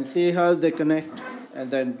and see how they connect, and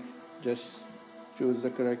then just choose the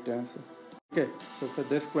correct answer. Okay, so for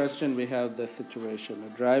this question we have this situation.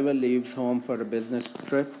 A driver leaves home for a business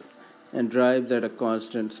trip and drives at a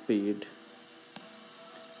constant speed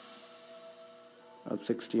of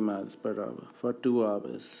 60 miles per hour for 2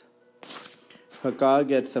 hours. Her car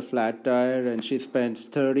gets a flat tire and she spends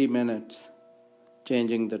 30 minutes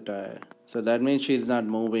changing the tire. So that means she's not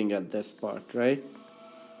moving at this spot, right?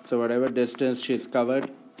 So whatever distance she's covered,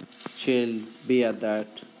 she'll be at that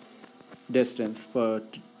distance for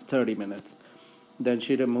 30 minutes. Then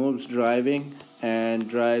she removes driving and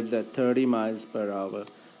drives at 30 miles per hour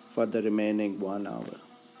for the remaining 1 hour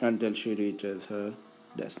until she reaches her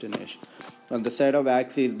destination. On the set of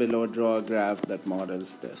axes below, draw a graph that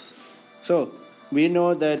models this. So we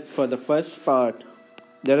know that for the first part,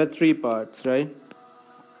 there are 3 parts, right?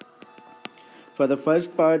 For the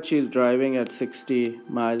first part, she's driving at 60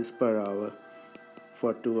 miles per hour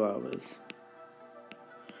for 2 hours.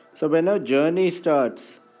 So when our journey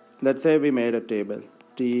starts, let's say we made a table,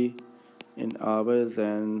 t in hours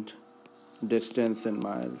and distance in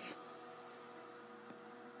miles.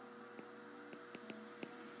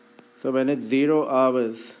 So when it's 0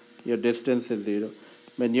 hours, your distance is 0.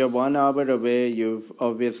 When you're 1 hour away, you've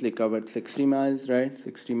obviously covered 60 miles, right?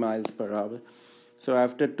 60 miles per hour. So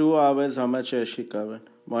after 2 hours, how much has she covered?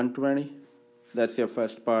 120? That's your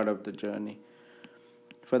first part of the journey.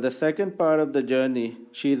 For the second part of the journey,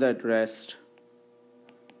 she's at rest.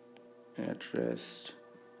 At rest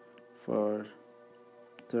for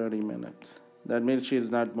 30 minutes. That means she's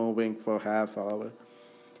not moving for half hour.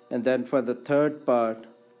 And then for the third part,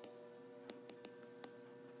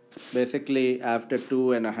 basically after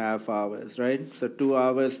 2.5 hours, right? So 2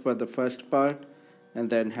 hours for the first part and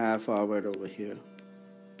then half hour over here.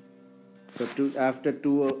 So after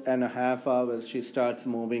 2.5 hours, she starts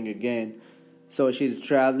moving again. So she's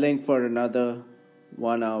traveling for another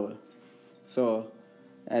 1 hour.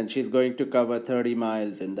 And she's going to cover 30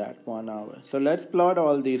 miles in that 1 hour. So let's plot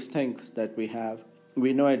all these things that we have.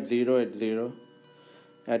 We know at 0, it's 0.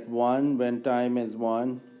 At 1, when time is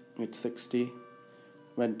 1, it's 60.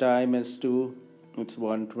 When time is 2, it's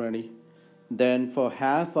 120. Then for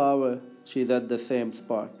half hour, she's at the same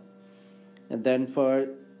spot. And then for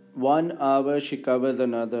 1 hour, she covers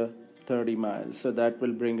another 30 miles. So that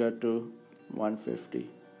will bring her to 150.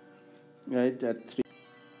 Right, at 3.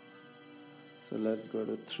 So let's go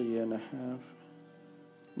to 3.5.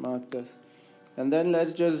 Mark this. And then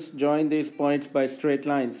let's just join these points by straight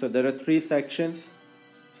lines. So there are 3 sections.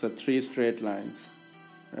 So 3 straight lines.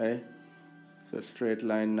 Right? So straight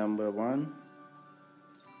line number 1.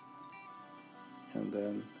 And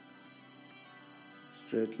then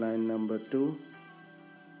straight line number 2.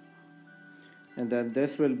 And then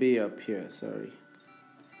this will be up here, sorry.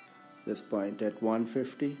 This point at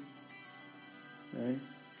 150. Right?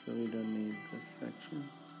 So we don't need this section.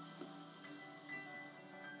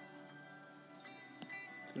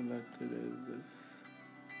 So let's erase this.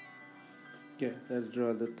 Okay, let's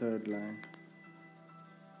draw the third line.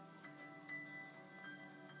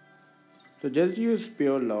 So just use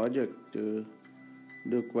pure logic to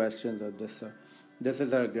do questions of this sort. This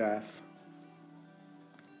is our graph.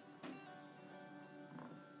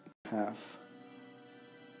 Half.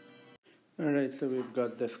 Alright, so we've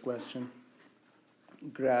got this question.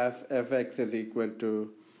 Graph fx is equal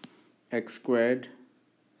to x squared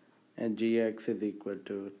and gx is equal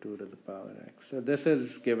to 2 to the power x. So this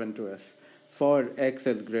is given to us for x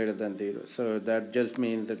is greater than 0. So that just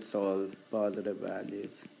means it's all positive values.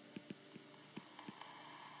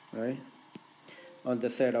 Right? On the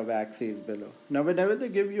set of axes below. Now whenever they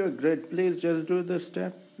give you a grid, please just do this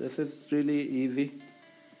step. This is really easy.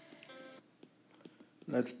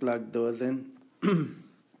 Let's plug those in.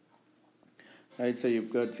 Right, so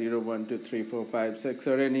you've got 0, 1, 2, 3, 4, 5, 6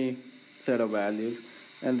 or any set of values.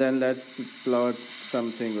 And then let's plot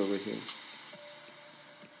something over here.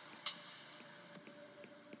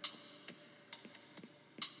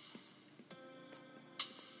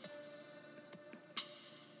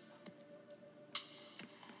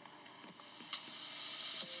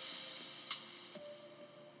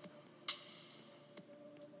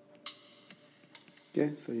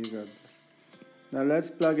 Okay, so you got this. Now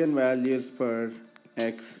let's plug in values for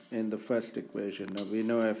x in the first equation. Now we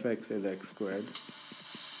know fx is x squared.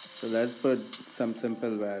 So let's put some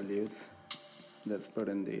simple values. Let's put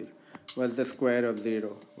in these. What's the square of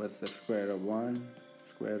 0? What's the square of 1?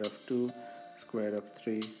 Square of 2? Square of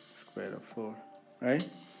 3? Square of 4? Right?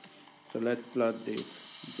 So let's plot these.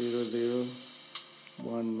 0, 0,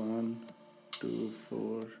 1, 1, 2,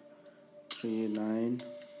 4, 3, 9,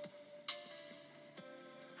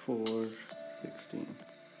 4, 16.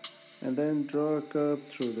 And then draw a curve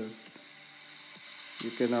through this.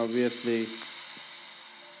 You can obviously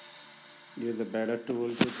use a better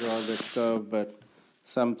tool to draw this curve, but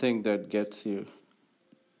something that gets you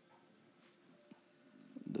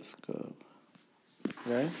this curve,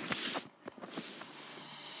 right?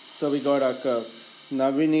 So we got our curve. Now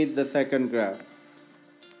we need the second graph,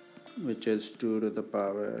 which is 2 to the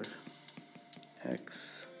power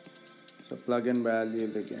x. So plug in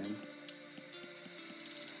values again.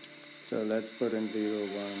 So let's put in 0, 1,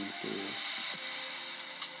 2,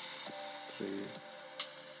 3,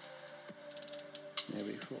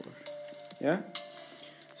 maybe 4. Yeah?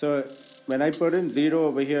 So when I put in 0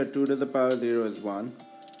 over here, 2 to the power 0 is 1.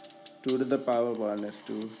 2 to the power 1 is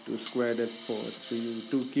 2. 2 squared is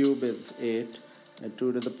 4. 2 cube is 8. And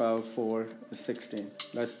 2 to the power 4 is 16.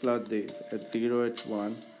 Let's plot these. At 0 it's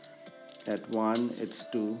 1. At 1 it's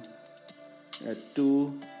 2. At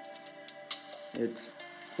 2 it's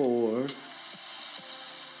 4.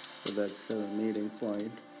 So that's a meeting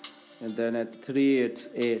point. And then at 3 it's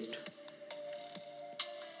 8.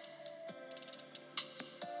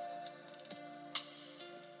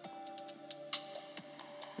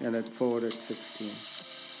 And at 4 it's 16.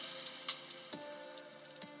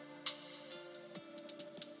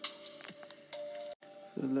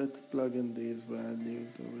 So let's plug in these values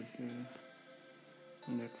over here.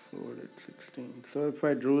 And at 4 it's 16. So if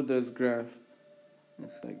I drew this graph,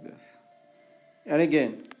 it's like this. And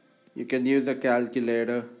again, you can use a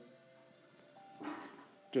calculator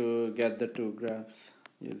to get the two graphs.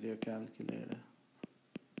 Use your calculator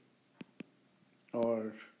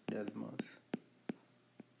or Desmos.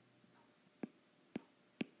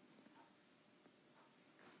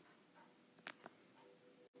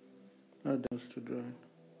 Or Desmos to draw it.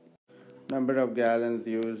 Number of gallons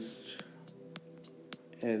used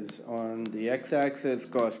is on the x-axis,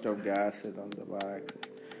 cost of gas is on the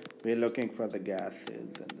y-axis. We're looking for the gas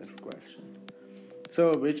sales in this question.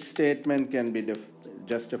 So which statement can be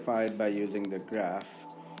justified by using the graph?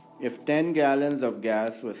 If 10 gallons of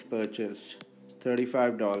gas was purchased,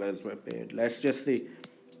 $35 were paid. Let's just see.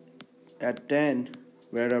 At 10,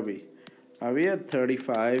 where are we? Are we at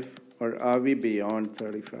 35 or are we beyond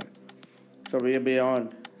 35? So we are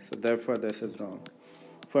beyond, so therefore this is wrong.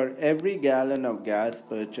 For every gallon of gas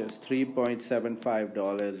purchased,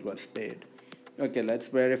 $3.75 was paid. Okay, let's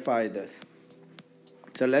verify this.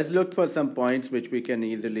 So let's look for some points which we can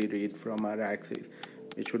easily read from our axis,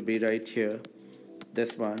 which would be right here,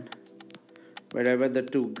 this one, wherever the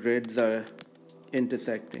two grids are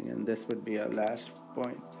intersecting, and this would be our last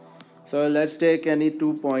point. So let's take any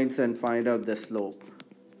 2 points and find out the slope.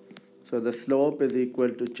 So the slope is equal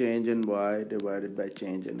to change in y divided by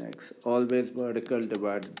change in x. Always vertical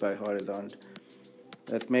divided by horizontal.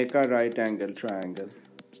 Let's make a right angle triangle.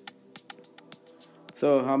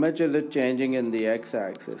 So how much is it changing in the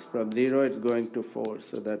x-axis? From 0 it's going to 4.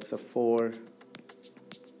 So that's a 4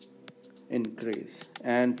 increase.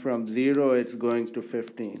 And from 0 it's going to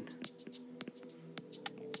 15.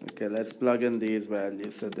 Okay, let's plug in these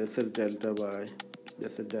values. So this is delta y,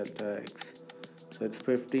 this is delta x. So it's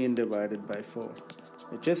 15 divided by 4,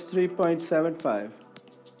 which is 3.75.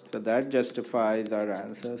 So that justifies our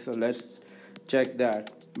answer. So let's check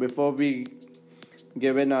that. Before we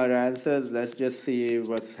give in our answers, let's just see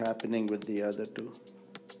what's happening with the other two.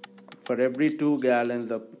 For every 2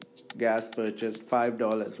 gallons of gas purchased,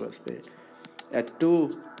 $5 was paid. At 2,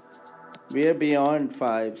 we are beyond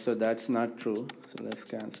 5, so that's not true. So let's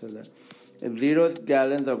cancel that. If 0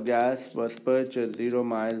 gallons of gas was purchased, 0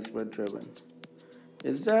 miles were driven.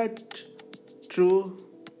 Is that true?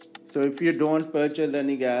 So if you don't purchase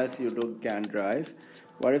any gas, you can't drive.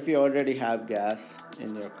 What if you already have gas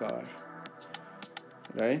in your car?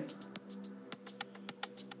 Right?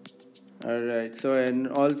 Alright, so and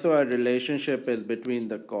also our relationship is between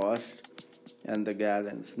the cost and the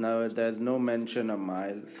gallons. Now there's no mention of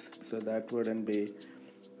miles, so that wouldn't be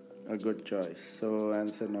a good choice. So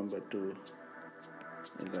answer number 2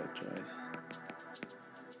 is our choice.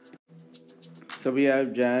 So we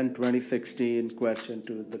have Jan 2016, question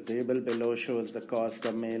 2. The table below shows the cost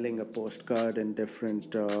of mailing a postcard in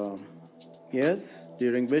different years.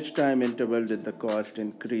 During which time interval did the cost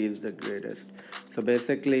increase the greatest? So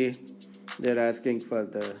basically, they're asking for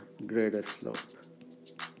the greatest slope.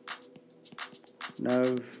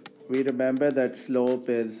 Now, we remember that slope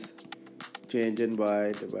is change in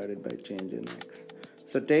y divided by change in x.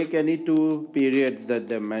 So take any 2 periods that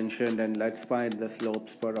they mentioned and let's find the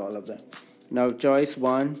slopes for all of them. Now choice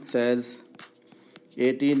 1 says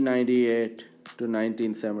 1898 to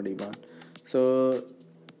 1971. So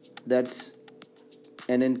that's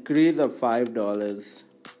an increase of $5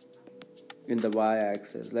 in the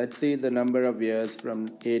y-axis. Let's see the number of years from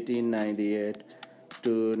 1898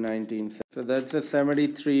 to 1970. So that's a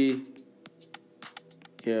 73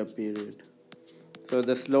 year period. So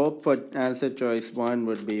the slope for answer choice 1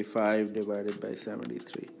 would be 5 divided by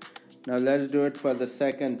 73. Now let's do it for the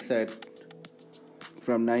second set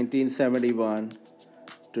from 1971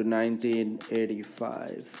 to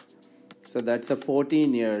 1985. So that's a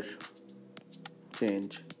 14-year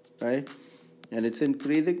change, right? And it's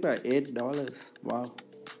increasing by $8. Wow.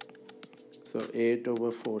 So 8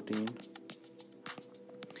 over 14.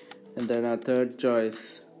 And then our third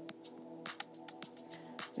choice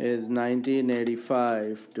is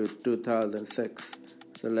 1985 to 2006.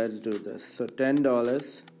 So let's do this. So $10.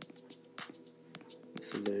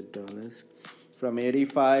 This is $8. From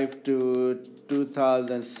 85 to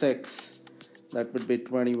 2006, that would be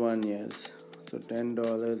 21 years. So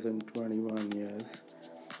 $10 in 21 years.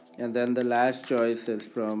 And then the last choice is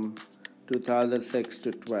from 2006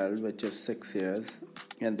 to 12, which is 6 years.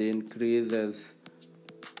 And the increase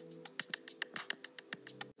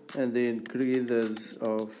is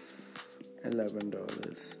of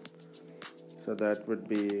 $11. So that would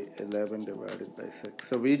be 11 divided by 6.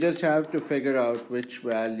 So we just have to figure out which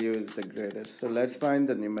value is the greatest. So let's find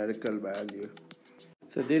the numerical value.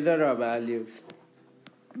 So these are our values.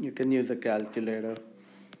 You can use a calculator.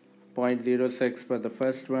 0.06 for the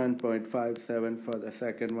first one, 0.57 for the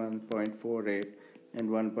second one, 0.48 and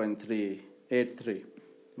 1.383.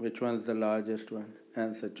 Which one's the largest one?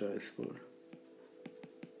 Answer choice 4.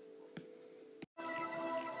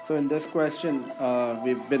 So in this question,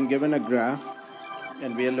 we've been given a graph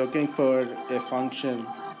and we are looking for a function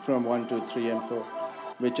from 1, 2, 3 and 4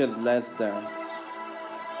 which is less than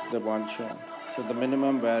the one shown. So the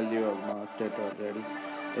minimum value, I've marked it already,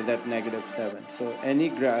 is at -7. So any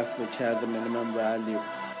graph which has a minimum value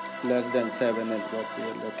less than 7 is what we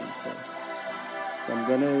are looking for. So I'm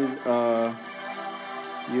going to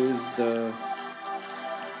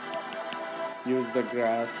use the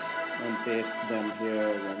graphs and paste them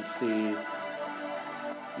here and see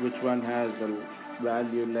which one has a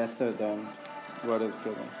value lesser than what is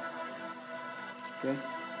given. Okay.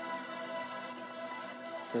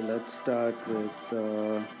 So let's start with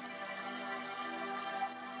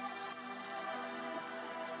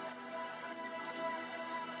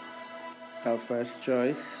our first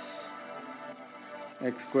choice,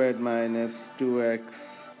 x squared minus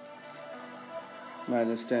 2x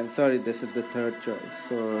minus 10. Sorry, this is the third choice.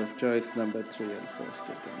 So choice number 3, I'll post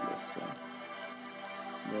it on this one.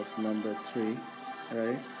 That's number 3,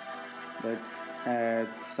 right? Let's add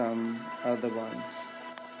some other ones.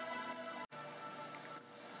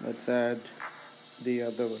 Let's add the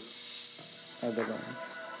other ones.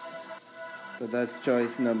 So that's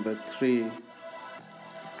choice number 3.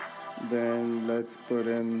 Then let's put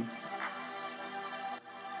in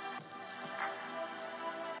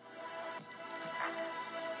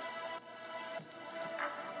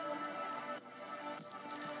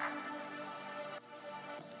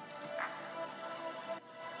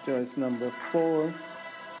choice number 4,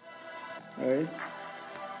 right?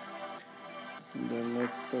 And then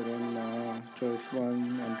let's put in choice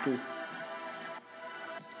 1 and 2.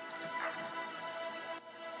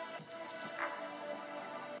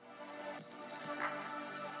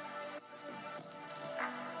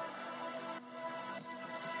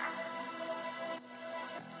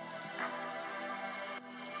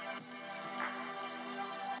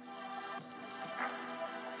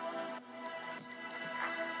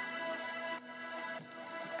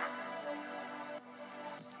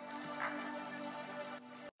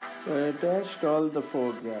 So I attached all the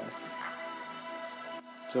 4 graphs.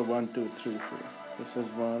 So 1, 2, 3, 4. This is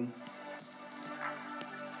 1,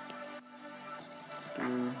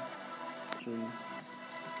 2, 3,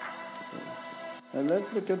 4. And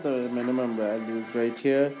let's look at the minimum values right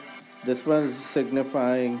here. This one's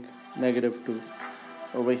signifying -2.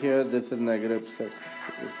 Over here, this is -6.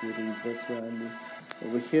 If you read this value.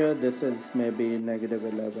 Over here, this is maybe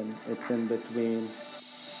 -11. It's in between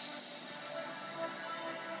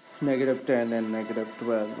 -10 and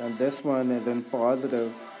 -12, and this one is in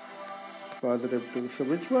positive 2. So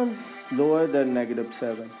which one's lower than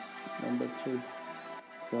 -7? Number 3.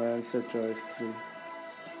 So answer choice 3.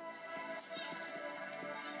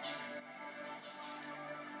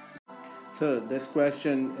 So this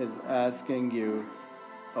question is asking you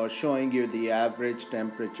or showing you the average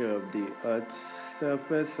temperature of the Earth's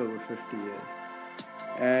surface over 50 years.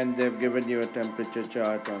 and they've given you a temperature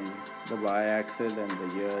chart on the y-axis and the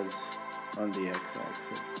years on the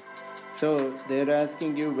x-axis. So they're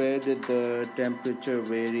asking you, where did the temperature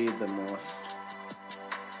vary the most?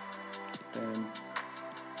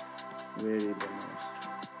 Vary the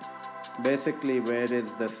most. Basically, where is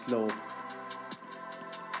the slope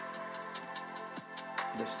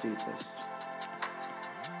the steepest?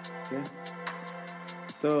 Okay.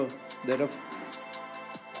 So there are.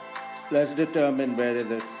 Let's determine where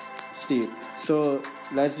is it steep. So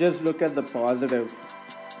let's just look at the positive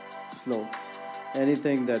slopes.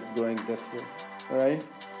 Anything that's going this way, alright?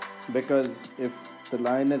 Because if the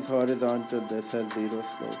line is horizontal, this has zero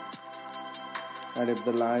slope. And if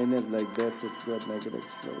the line is like this, it's got negative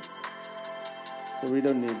slope. So we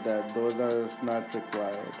don't need that. Those are not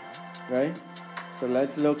required, right? So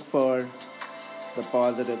let's look for the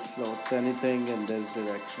positive slopes, anything in this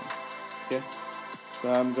direction, okay?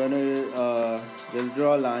 So I'm going to just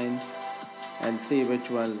draw lines and see which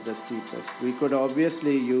one is the steepest. We could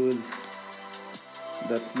obviously use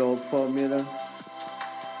the slope formula,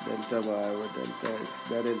 delta y over delta x.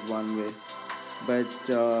 That is one way. But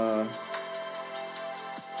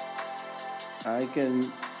I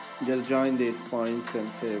can just join these points and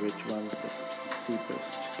say which one is the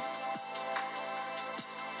steepest.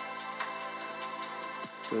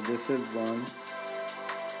 So this is one.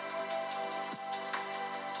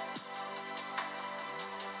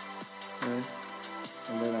 Right?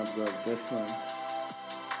 And then I've got this one.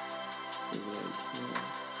 Right here.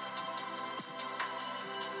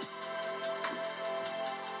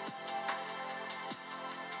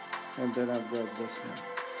 And then I've got this one.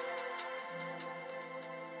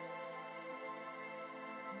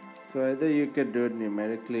 So either you could do it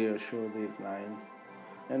numerically or show these lines.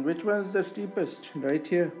 And which one is the steepest? Right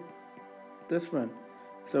here. This one.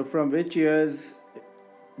 So from which years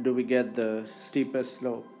do we get the steepest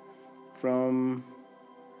slope? From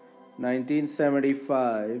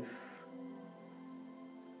 1975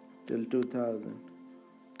 till 2000.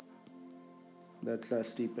 That's our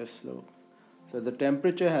steepest slope. So the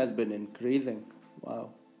temperature has been increasing.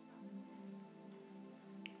 Wow.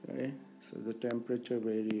 Right? So the temperature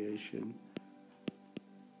variation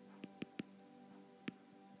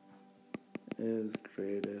is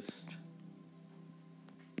greatest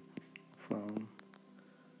from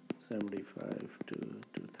 75 to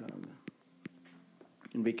 2000.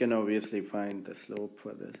 And we can obviously find the slope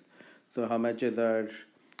for this. So how much is our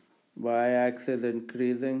y-axis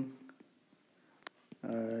increasing?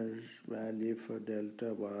 Our value for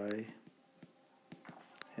delta y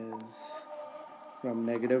is from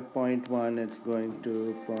negative 0.1, it's going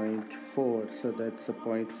to 0.4, so that's a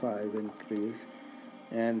 0.5 increase.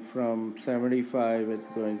 And from 75, it's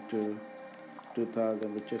going to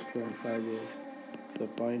 2000, which is 25 years. So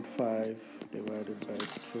 0.5 divided by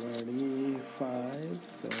 25,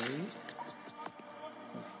 sorry.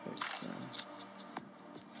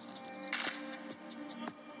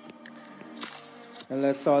 And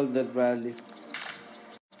let's solve this value.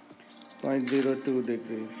 0.02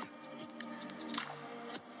 degrees.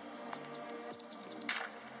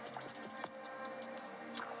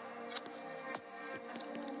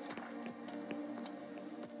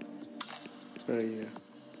 Per year.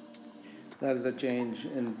 That's the change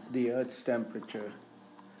in the Earth's temperature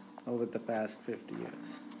over the past 50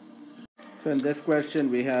 years. So in this question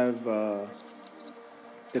we have the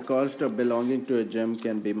cost of belonging to a gym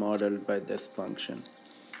can be modeled by this function.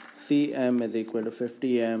 Cm is equal to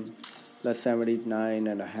 50m plus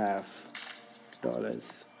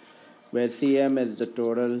 $79.50, where Cm is the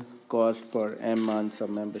total cost for m months of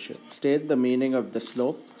membership. State the meaning of the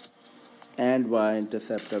slope and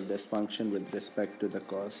y-intercept of this function with respect to the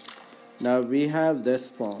cost. Now we have this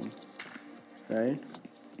form, right?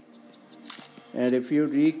 And if you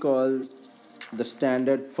recall the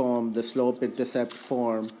standard form, the slope-intercept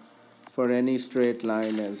form for any straight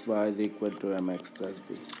line is y is equal to mx plus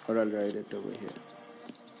b. Or I'll write it over here,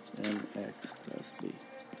 mx plus b.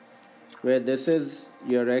 Where this is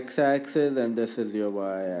your x-axis and this is your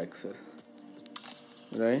y-axis,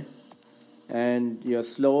 right? And your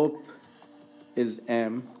slope is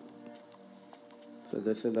m. So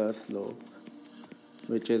this is our slope,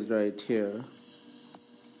 which is right here,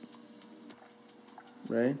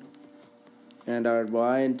 right? And our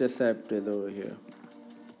y-intercept is over here.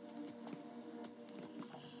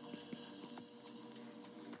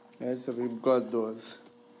 Okay, so we've got those.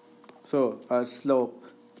 So our slope,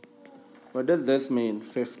 what does this mean?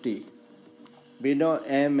 50. We know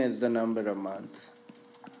m is the number of months.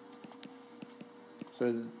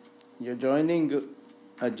 So you're joining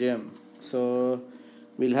a gym. So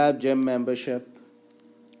we'll have gym membership,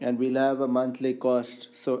 and we'll have a monthly cost.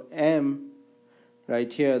 So M,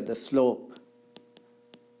 right here, the slope,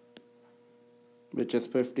 which is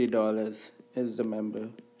 $50, is the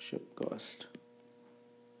membership cost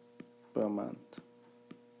per month,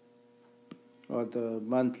 or the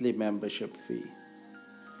monthly membership fee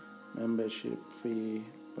per month.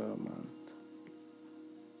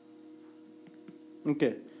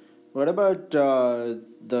 Okay, what about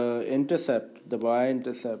the intercept, the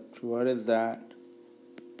y-intercept? What is that?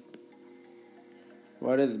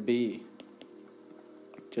 What is B?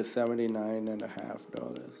 Just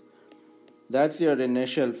 $79.50. That's your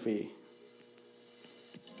initial fee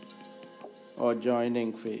or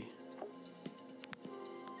joining fee.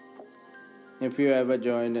 If you ever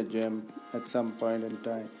join a gym at some point in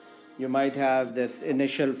time, you might have this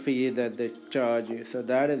initial fee that they charge you. So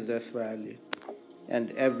that is this value.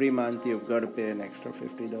 And every month you've got to pay an extra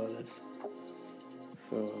 $50.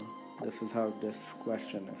 So this is how this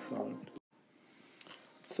question is solved.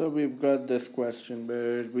 So we've got this question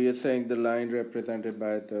where we are saying the line represented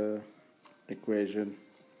by the equation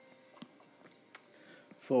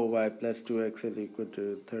 4y plus 2x is equal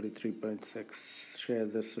to 33.6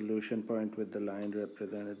 shares the solution point with the line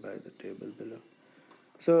represented by the table below.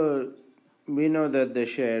 So we know that they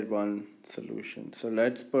share one solution. So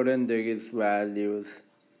let's put in these values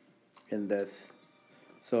in this.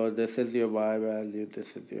 So this is your y value,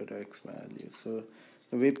 this is your x value. So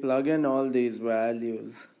if we plug in all these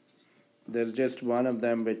values, there's just one of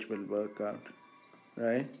them which will work out,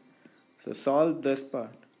 right? So solve this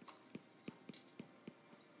part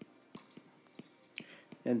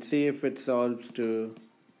and see if it solves to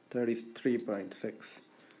 33.6.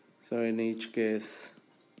 So in each case,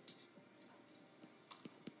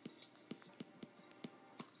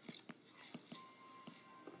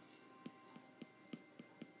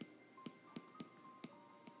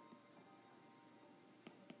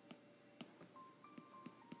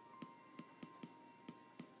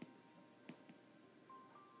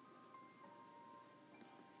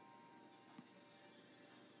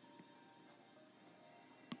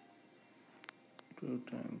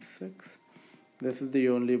 times 6. This is the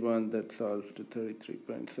only one that solves to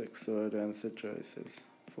 33.6, so our answer choice is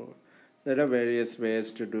 4. There are various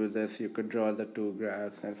ways to do this. You could draw the two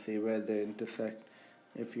graphs and see where they intersect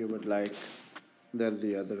if you would like. That's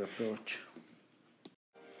the other approach.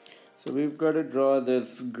 So we've got to draw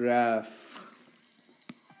this graph.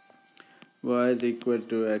 Y is equal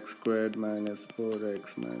to x squared minus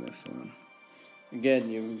 4x minus 1. Again,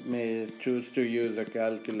 you may choose to use a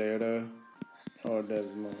calculator or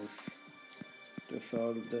Desmos to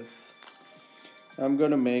solve this. I'm going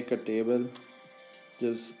to make a table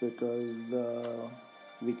just because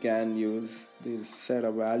we can use these set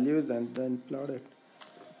of values and then plot it.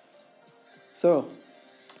 So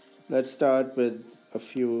let's start with a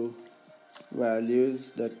few values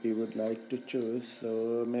that we would like to choose.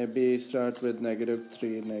 So maybe start with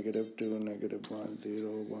 -3, -2, -1,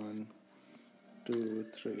 0, 1, 2,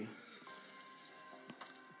 3.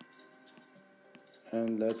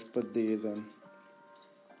 And let's put these in.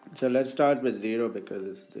 So let's start with 0 because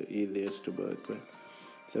it's the easiest to work with.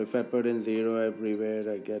 So if I put in 0 everywhere,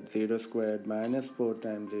 I get 0 squared minus 4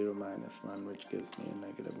 times 0 minus 1, which gives me a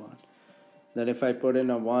 -1. Then if I put in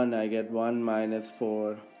a 1, I get 1 minus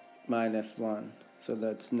 4 minus 1. So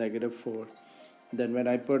that's -4. Then when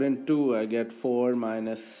I put in 2, I get 4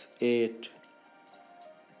 minus 8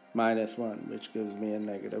 minus 1, which gives me a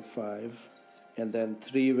 -5. And then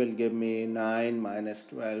 3 will give me 9 minus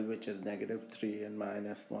 12, which is -3, and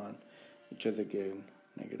minus 1, which is again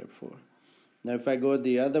 -4. Now if I go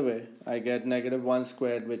the other way, I get -1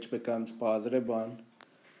 squared, which becomes +1,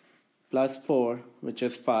 plus 4, which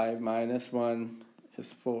is 5, minus 1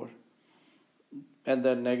 is 4. And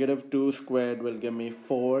then -2 squared will give me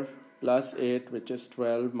 4 plus 8, which is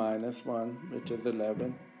 12, minus 1, which is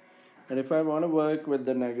 11. And if I want to work with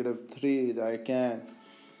the -3, I can.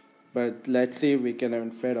 But let's see if we can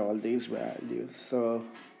even fit all these values. So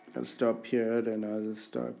I'll stop here and I'll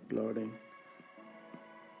start plotting.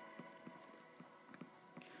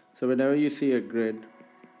 So whenever you see a grid,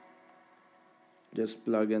 just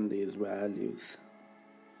plug in these values.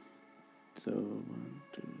 So 1,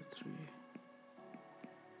 2, 3.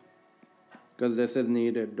 Because this is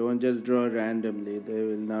needed. Don't just draw randomly. They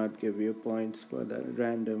will not give you points for that.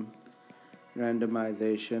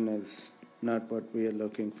 Randomization is not what we are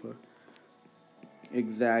looking for.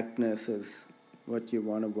 Exactness is what you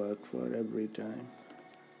want to work for every time.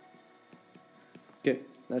 Okay,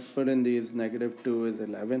 let's put in these. -2 is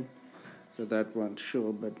 11, so that won't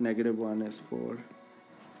show, but -1 is 4.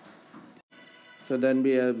 So then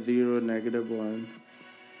we have 0, -1,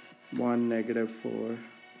 1, -4,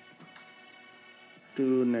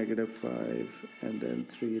 2, -5, and then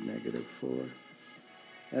 3, -4.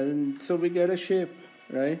 And so we get a shape,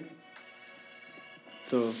 right?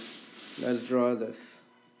 So let's draw this.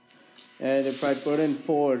 And if I put in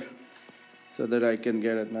 4, so that I can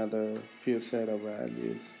get another few set of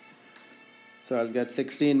values. So I'll get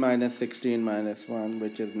 16 minus 16 minus 1,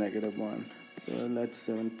 which is -1. So let's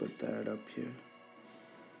put that up here.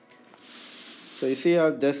 So you see how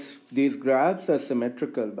these graphs are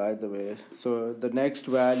symmetrical, by the way. So the next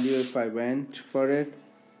value, if I went for it,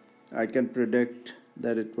 I can predict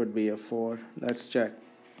that it would be a 4. Let's check.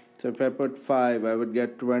 So if I put 5, I would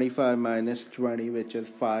get 25 minus 20, which is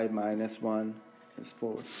 5 minus 1 is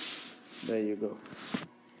 4. There you go.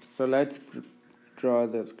 So let's draw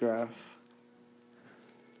this graph.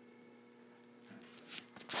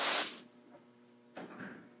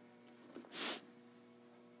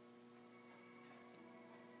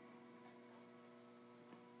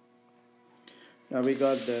 Now we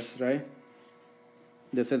got this, right?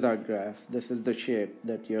 This is our graph. This is the shape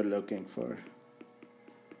that you're looking for.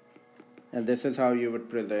 And this is how you would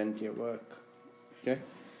present your work. Okay?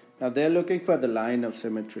 Now they're looking for the line of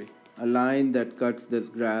symmetry, a line that cuts this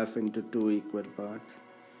graph into 2 equal parts.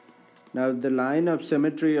 Now the line of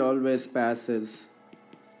symmetry always passes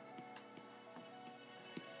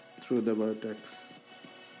through the vertex.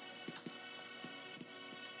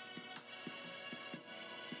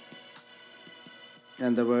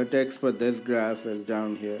 And the vertex for this graph is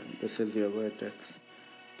down here. This is your vertex,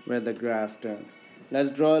 where the graph turns. Let's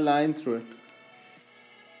draw a line through it.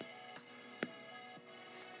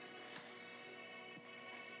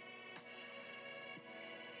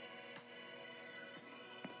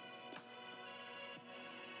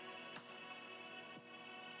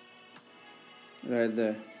 Right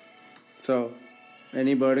there. So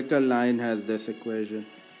any vertical line has this equation.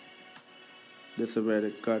 This is where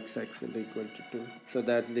it cuts x is equal to 2. So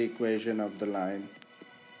that's the equation of the line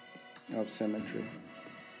of symmetry.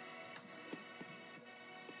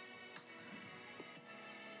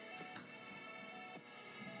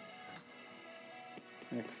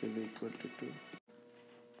 X is equal to 2.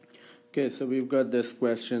 Okay, so we've got this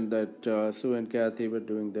question that Sue and Kathy were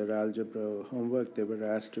doing their algebra homework. They were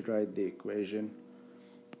asked to write the equation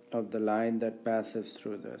of the line that passes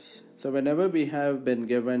through this. So whenever we have been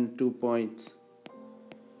given 2 points,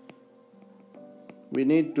 we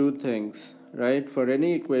need 2 things, right? For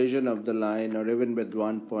any equation of the line, or even with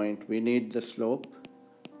 1 point, we need the slope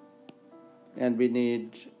and we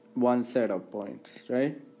need one set of points,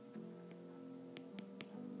 right?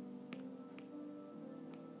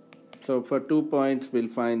 So for 2 points, we'll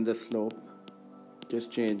find the slope.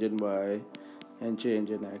 Just change in y and change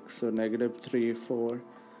in x. So -3, 4,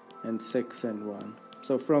 and 6 and 1.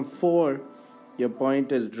 So from 4, your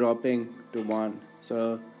point is dropping to 1.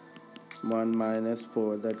 So 1 minus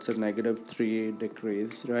 4, that's a -3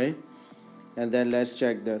 decrease, right? And then let's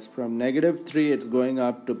check this. From -3, it's going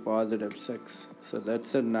up to +6. So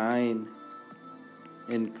that's a 9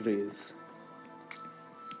 increase.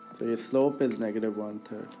 So your slope is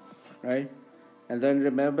 -1/3, right? And then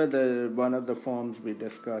remember one of the forms we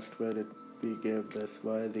discussed where we gave this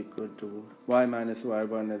y is equal to y minus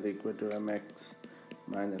y1 is equal to mx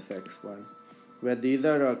minus x1, where these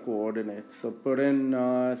are our coordinates. So put in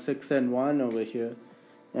 6 and 1 over here,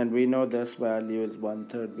 and we know this value is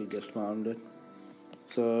 1/3. We just found it.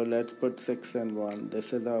 So let's put 6 and 1.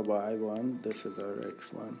 This is our y1, this is our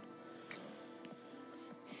x1.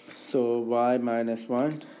 So y minus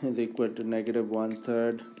 1 is equal to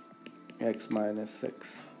 -1/3 x minus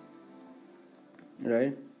 6,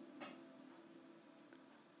 right?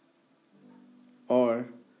 Or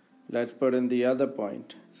let's put in the other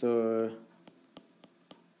point. So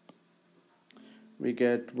we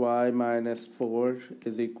get y minus 4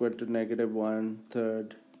 is equal to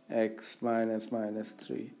 -1/3 x minus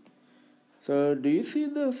 -3. So do you see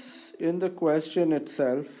this in the question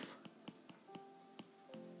itself?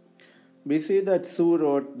 We see that Sue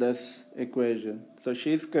wrote this equation. So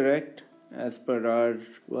she's correct as per our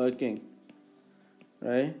working,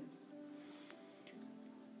 right?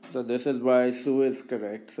 So this is why Sue is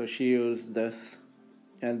correct. So she used this.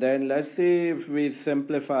 And then let's see if we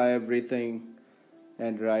simplify everything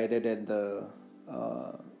and write it in the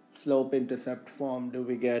slope-intercept form. Do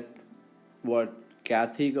we get what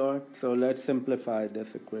Kathy got? So let's simplify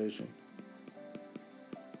this equation.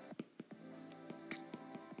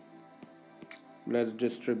 Let's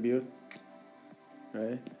distribute,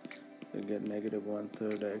 right? So get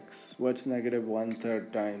 -1/3 x. What's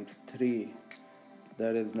 -1/3 times 3?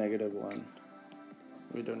 That is -1.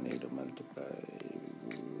 We don't need to multiply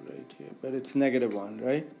right here, but it's -1,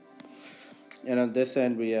 right? And on this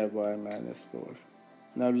end we have y minus 4.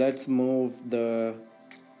 Now let's move the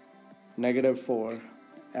 -4,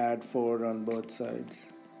 add 4 on both sides.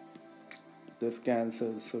 This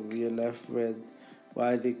cancels, so we are left with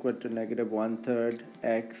y is equal to -1/3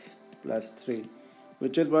 x plus 3,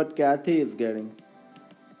 which is what Kathy is getting.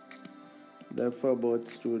 Therefore,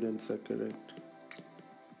 both students are correct.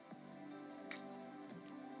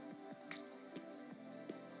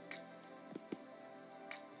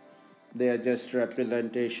 They are just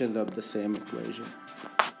representations of the same equation.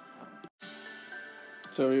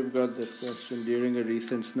 So we've got this question. During a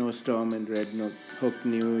recent snowstorm in Red Hook,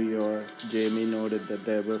 New York, Jamie noted that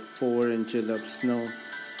there were 4 inches of snow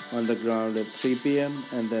on the ground at 3 p.m.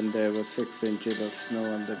 and then there were 6 inches of snow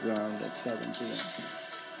on the ground at 7 p.m.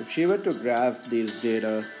 If she were to graph these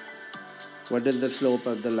data, what is the slope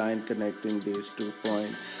of the line connecting these 2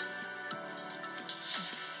 points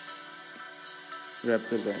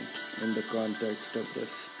represent in the context of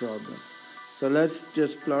this problem? So let's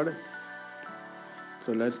just plot it.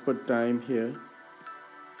 So let's put time here,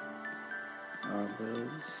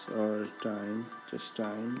 hours or time, just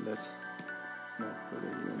time. Let's not put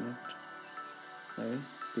a unit, right?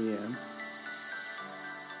 PM.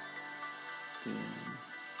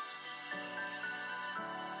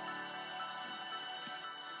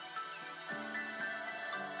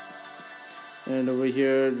 And over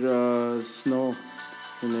here, snow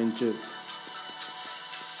in inches.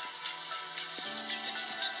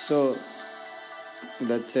 So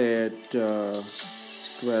let's say at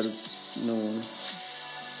 12 noon,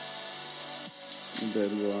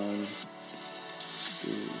 then 1,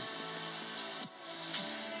 2,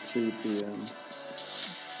 3 p.m.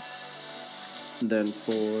 then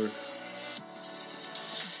 4,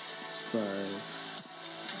 5,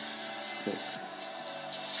 6,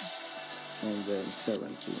 and then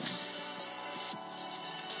 7 p.m.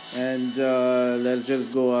 And let's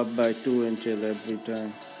just go up by 2 inches every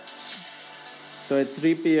time. So at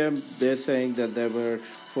 3 p.m. they're saying that there were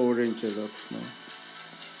 4 inches of snow,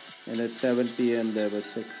 and at 7 p.m. there were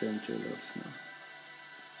 6 inches of snow.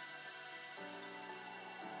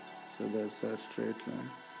 So that's our straight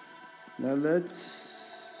line. Now let's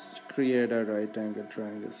create a right angle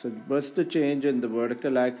triangle. So what's the change in the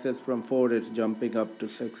vertical axis from 4? It's jumping up to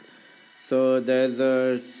 6. So there's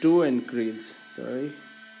a 2 increase.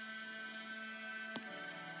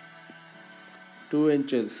 2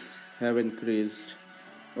 inches have increased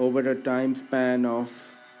over a time span of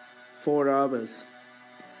 4 hours.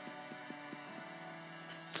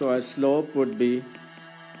 So our slope would be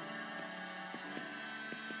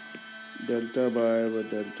delta y over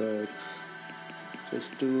delta x, just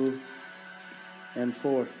 2 and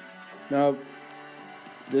 4. Now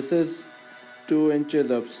this is 2 inches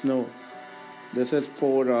of snow. This is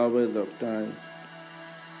 4 hours of time.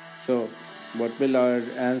 So what will our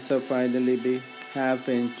answer finally be? ½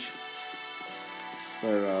 inch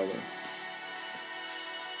per hour.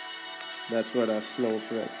 That's what our slope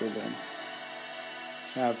represents.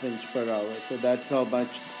 ½ inch per hour. So that's how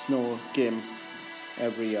much snow came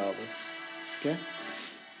every hour. Okay?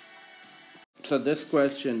 So this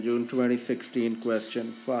question, June 2016,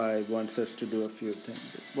 question 5, wants us to do a few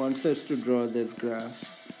things. It wants us to draw this graph.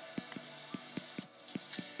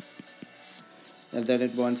 And then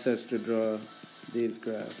it wants us to draw these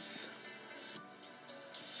graphs.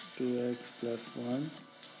 2x plus 1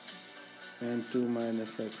 and 2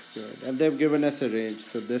 minus x squared. And they've given us a range.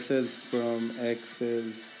 So this is from x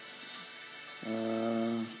is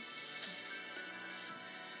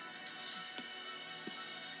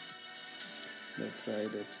let's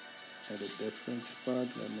write it at a different spot.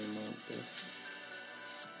 Let me move this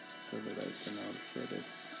so that I can outfit it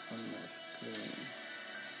on my screen.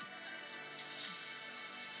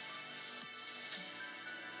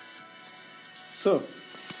 So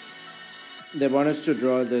they want us to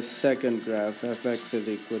draw this second graph. Fx is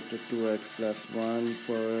equal to 2x plus 1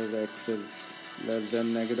 for x is less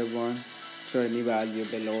than -1. So any value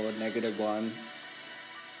below -1,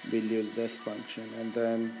 we'll use this function. And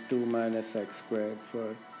then 2 minus x squared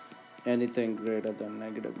for anything greater than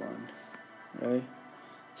 -1. Right?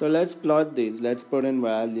 So let's plot these. Let's put in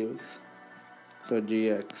values. So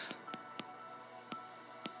gx.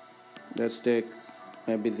 Let's take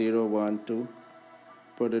maybe 0, 1, 2.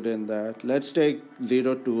 Put it in that. Let's take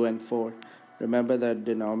 0, 2, and 4. Remember that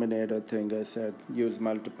denominator thing I said, use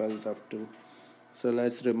multiples of 2. So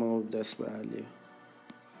let's remove this value.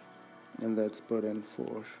 And let's put in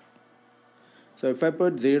 4. So if I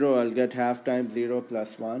put 0, I'll get ½ times 0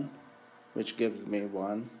 plus 1, which gives me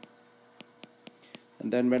 1.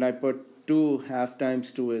 And then when I put 2, ½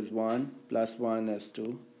 times 2 is 1, plus 1 is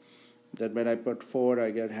 2. Then when I put 4,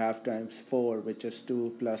 I get ½ times 4, which is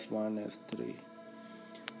 2, plus 1 is 3.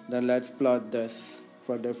 Then let's plot this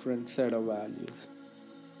for different set of values.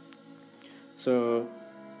 So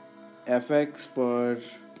fx for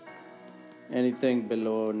anything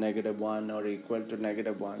below -1 or equal to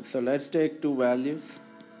 -1. So let's take two values.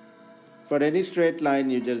 For any straight line,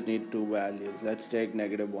 you just need two values. Let's take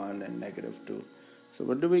 -1 and -2. So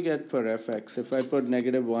what do we get for fx? If I put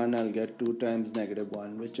 -1, I'll get 2 times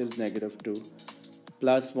 -1, which is -2.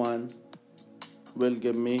 Plus 1 will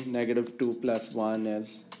give me -2 plus 1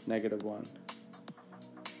 is -1.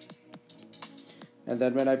 And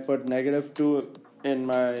then when I put -2 in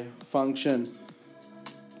my function,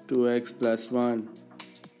 2x plus 1,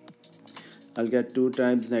 I'll get 2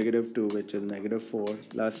 times -2, which is -4,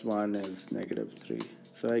 plus 1 is -3.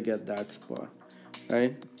 So I get that spot,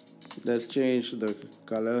 right? Let's change the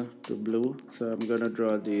color to blue. So I'm going to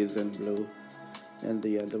draw these in blue and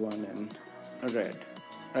the other one in red,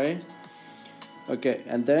 right? Okay,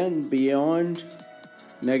 and then beyond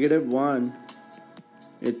 -1,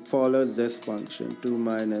 it follows this function, 2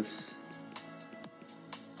 minus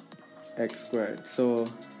x squared. So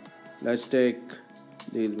let's take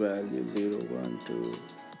these values, 0, 1, 2,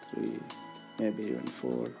 3, maybe even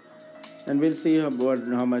 4, and we'll see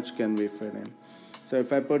how much can we fit in. So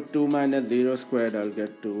if I put 2 minus 0 squared, I'll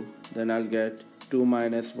get 2. Then I'll get 2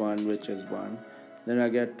 minus 1, which is 1. Then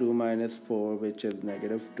I'll get 2 minus 4, which is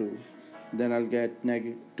 -2. Then I'll get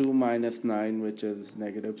 2 minus 9, which is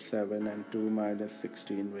 -7, and 2 minus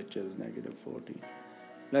 16, which is -14.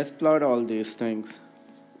 Let's plot all these things.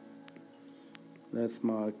 Let's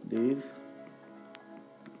mark these.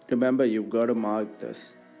 Remember, you've got to mark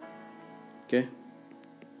this. Okay?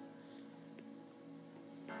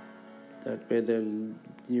 That way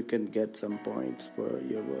you can get some points for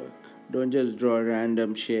your work. Don't just draw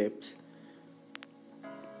random shapes.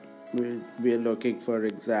 We're looking for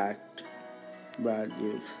exact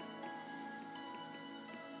values.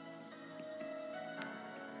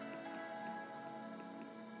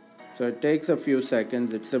 So it takes a few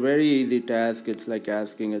seconds. It's a very easy task. It's like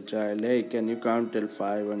asking a child, hey, can you count till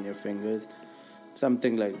 5 on your fingers?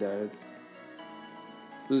 Something like that.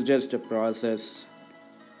 It's just a process.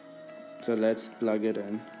 So let's plug it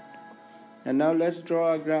in. And now let's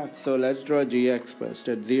draw a graph. So let's draw gx first.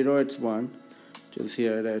 At 0 it's 1, which is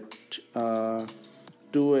here. At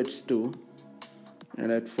 2 it's 2.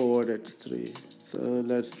 And at 4 it's 3. So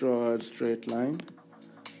let's draw a straight line.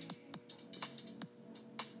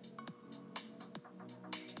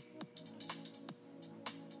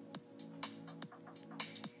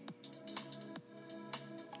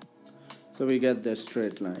 So we get this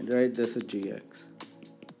straight line, right? This is gx.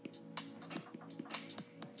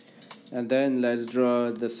 And then let's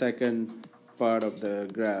draw the second part of the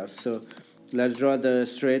graph. So let's draw the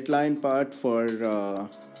straight line part for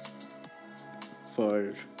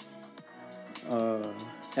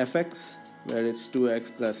fx, where it's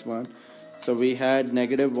 2x plus 1. So we had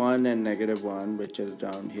 -1 and -1, which is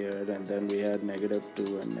down here, and then we had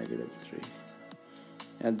 -2 and -3.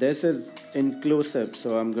 And this is inclusive,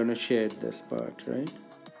 so I'm going to shade this part, right?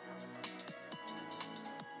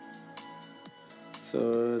 So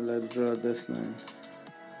let's draw this line.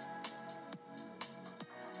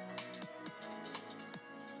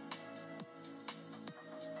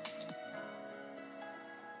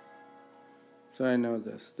 So I know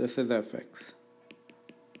this. This is fx.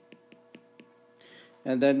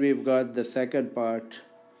 And then we've got the second part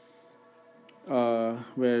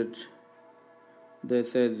where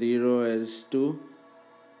this is 0 is 2.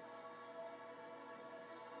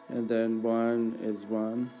 And then 1 is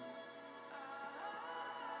 1.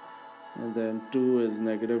 And then 2 is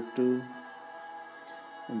 -2.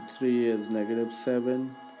 And 3 is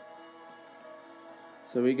 -7.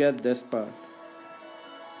 So we get this part.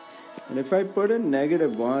 And if I put in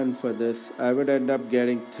 -1 for this, I would end up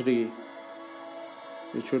getting 3,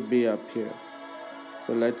 which would be up here.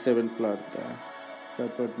 So let's even plot that. If I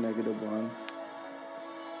put -1,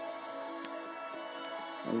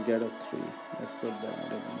 I'll get a 3. Let's put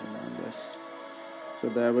that in on this. So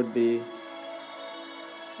that would be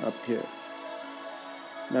up here.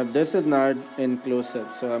 Now this is not inclusive,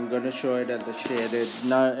 so I'm going to show it as a shaded,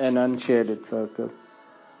 not an unshaded circle.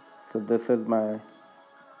 So this is my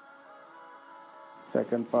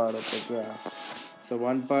second part of the graph. So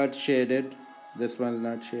one part shaded, this one's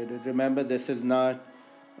not shaded. Remember, this is not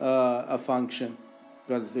a function,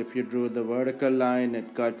 because if you drew the vertical line,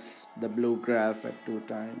 it cuts the blue graph at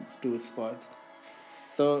two spots.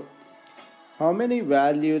 So how many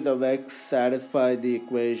values of x satisfy the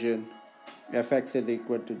equation fx is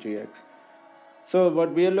equal to gx? So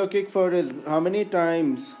what we are looking for is how many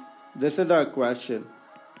times, this is our question,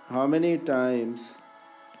 how many times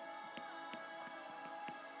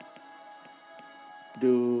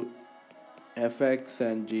do fx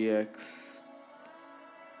and gx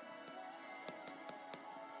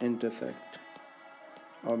intersect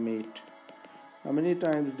or meet. How many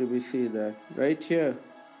times do we see that? Right here,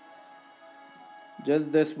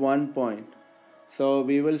 just this one point. So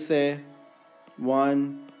we will say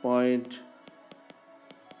one point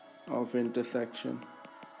of intersection.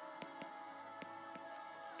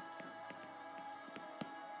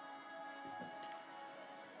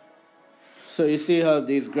 So you see how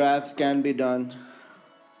these graphs can be done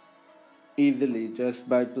easily just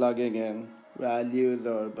by plugging in values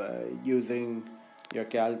or by using your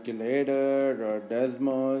calculator or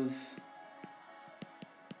Desmos,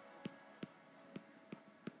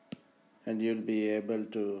 and you'll be able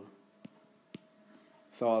to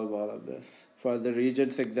solve all of this. For the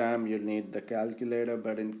Regents exam, you'll need the calculator,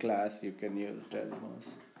 but in class you can use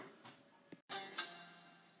Desmos.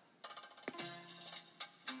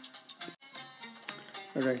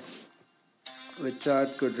 Alright, which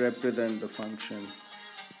chart could represent the function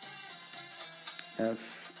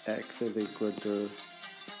fx is equal to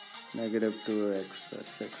negative 2x plus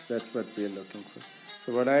 6. That's what we're looking for.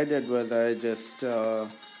 So what I did was I just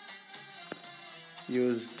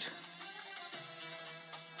used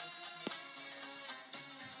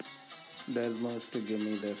Desmos to give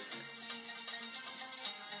me this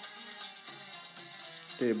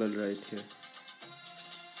table right here.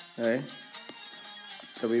 Right?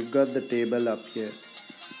 So we've got the table up here.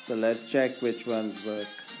 So let's check which ones work.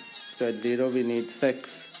 So at 0 we need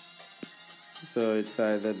 6. So it's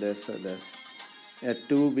either this or this. At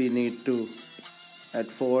 2 we need 2.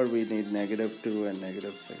 At 4 we need negative 2 and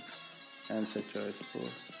negative 6. Answer choice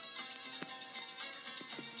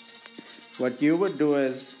 4. What you would do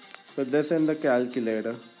is put this in the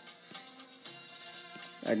calculator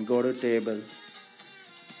and go to table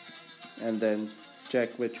and then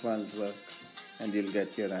check which ones work, and you'll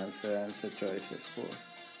get your answer. Answer choice is 4.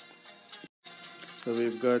 So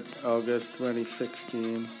we've got August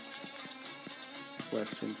 2016,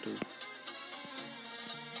 question 2.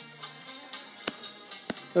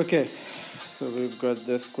 Okay, so we've got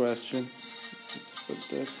this question. Let's put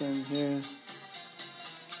this in here.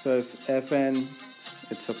 So it's Fn,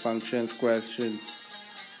 it's a functions question.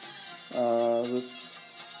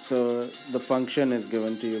 So the function is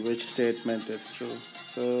given to you. Which statement is true?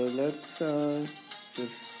 So let's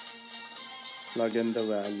just plug in the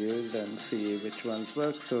values and see which ones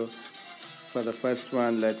work. So for the first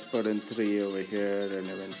one, let's put in 3 over here and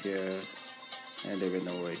even here and even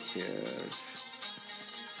over here.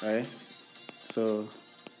 Right? So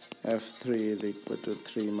f3 is equal to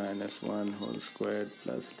 3 minus 1 whole squared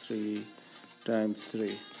plus 3 times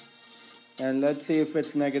 3. And let's see if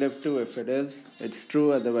it's negative 2. If it is, it's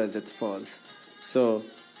true, otherwise it's false. So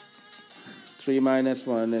 3 minus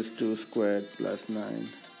 1 is 2 squared plus 9.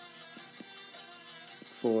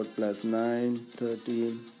 4 plus 9,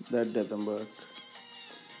 13. That doesn't work.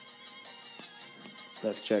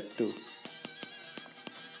 Let's check 2.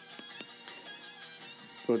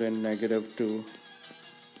 Put in negative 2.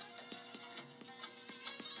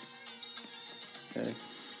 Okay.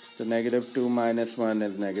 So negative 2 minus 1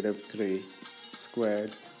 is negative 3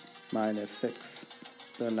 squared minus 6.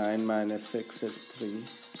 So 9 minus 6 is 3.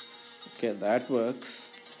 Okay, that works.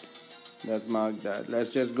 Let's mark that.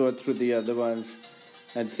 Let's just go through the other ones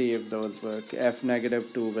and see if those work. F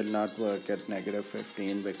negative 2 will not work at negative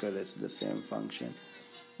 15 because it's the same function.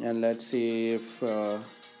 And let's see if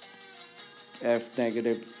F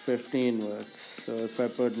negative 15 works. So if I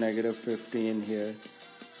put negative 15 here,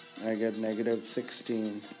 I get negative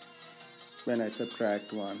 16 when I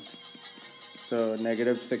subtract 1. So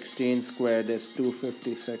negative 16 squared is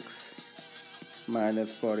 256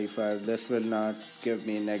 minus 45. This will not give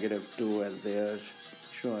me negative 2 as they are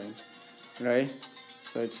showing, right?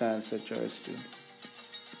 So it's answer choice 2.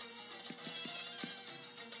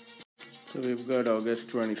 So we've got August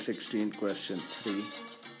 2016 question 3.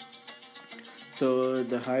 So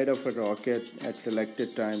the height of a rocket at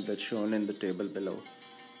selected times that's shown in the table below.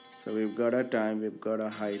 So we've got a time, we've got a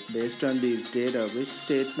height. Based on these data, which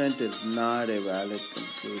statement is not a valid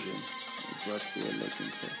conclusion is what we are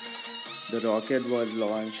looking for. The rocket was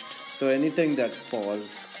launched. So anything that's false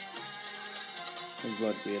is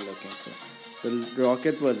what we are looking for. The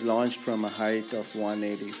rocket was launched from a height of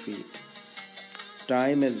 180 feet.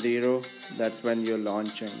 Time is 0. That's when you're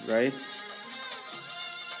launching, right?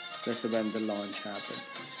 That's when the launch happened.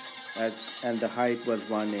 And the height was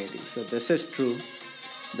 180. So this is true.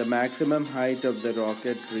 The maximum height of the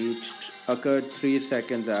rocket occurred 3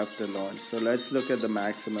 seconds after launch. So let's look at the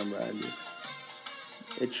maximum value.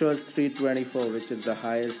 It shows 324, which is the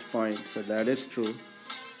highest point. So that is true.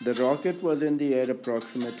 The rocket was in the air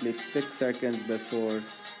approximately 6 seconds before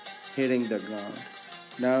hitting the ground.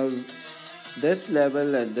 Now, this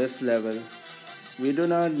level and this level, we do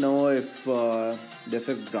not know if this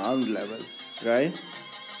is ground level, right?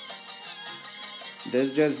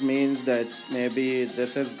 This just means that maybe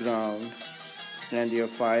this is ground and you're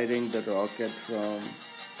firing the rocket from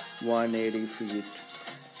 180 feet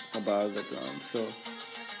above the ground. So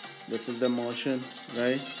this is the motion,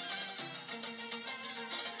 right?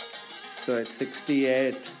 So at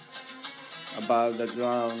 68 above the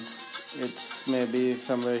ground, it's maybe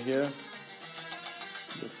somewhere here.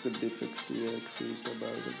 This could be 68 feet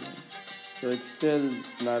above the ground. So it's still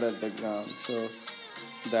not at the ground. So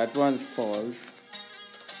that one falls,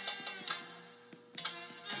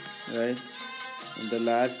 right? And the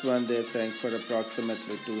last one they're saying for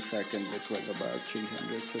approximately 2 seconds it was about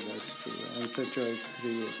 300. So that's true. Answer choice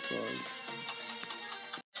 3 is false.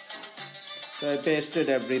 So I pasted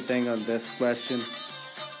everything on this question.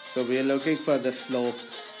 So we are looking for the slope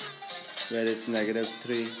where it's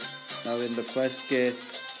 -3. Now in the first case,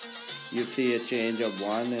 you see a change of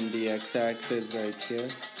 1 in the x-axis right here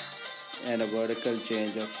and a vertical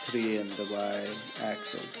change of 3 in the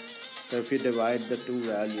y-axis. So if you divide the two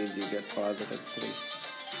values, you get +3.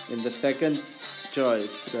 In the second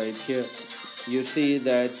choice right here, you see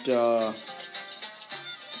that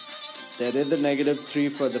there is a -3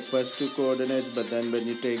 for the first two coordinates, but then when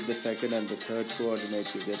you take the second and the third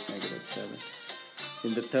coordinate, you get -7.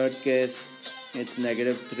 In the third case, it's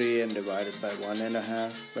 -3 and divided by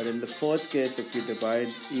 1.5. But in the fourth case, if you divide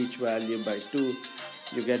each value by 2,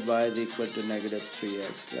 you get y is equal to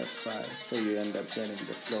 -3x plus 5. So you end up getting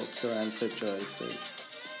the slope. So answer choice is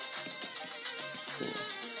 4.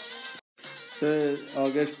 So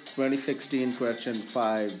August 2016 question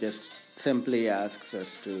 5 just simply asks us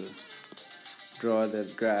to draw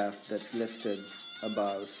this graph that's listed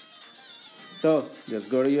above. So just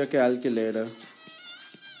go to your calculator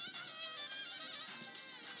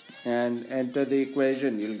and enter the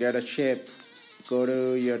equation. You'll get a shape. Go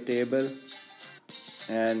to your table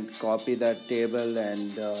and copy that table,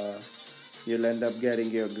 and you'll end up getting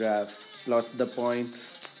your graph. Plot the points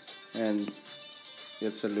and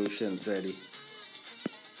your solution's ready.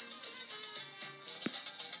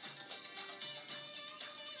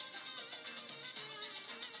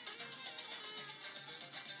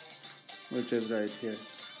 Which is right here.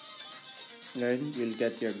 Right? You'll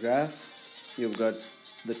get your graph. You've got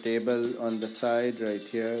the table on the side right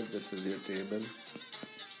here. This is your table.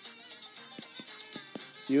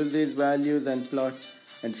 Use these values and plot.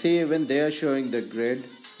 And see, even they are showing the grid.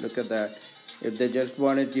 Look at that. If they just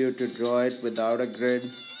wanted you to draw it without a grid,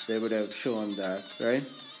 they would have shown that, right?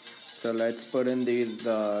 So let's put in these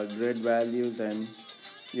grid values and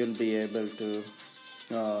you'll be able to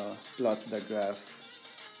plot the graph.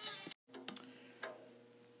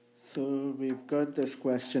 So we've got this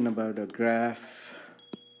question about a graph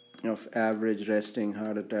of average resting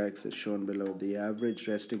heart attacks is shown below. The average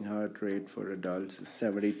resting heart rate for adults is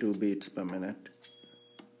 72 beats per minute.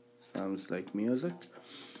 Sounds like music.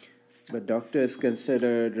 But doctors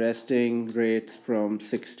considered resting rates from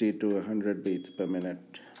 60 to 100 beats per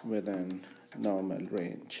minute within normal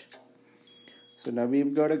range. So now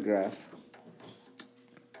we've got a graph.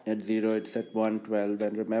 At 0 it's at 112,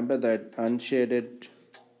 and remember that unshaded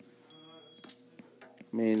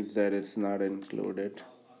means that it's not included.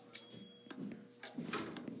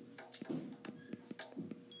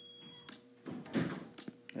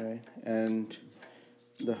 Right, and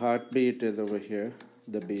the heartbeat is over here,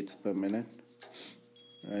 the beats per minute,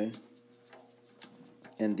 right,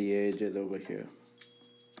 and the age is over here.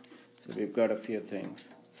 So we've got a few things.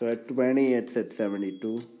 So at 20 it's at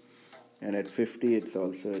 72, and at 50 it's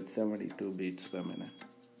also at 72 beats per minute.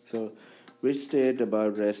 So which state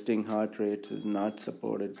about resting heart rates is not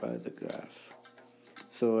supported by the graph?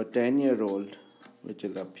 So a 10-year-old, which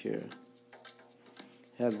is up here,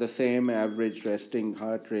 has the same average resting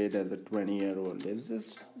heart rate as a 20-year-old. Is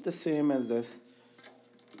this the same as this?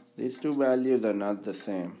 These two values are not the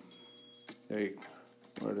same. Like,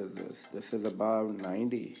 what is this? This is about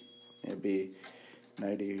 90, maybe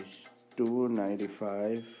 92,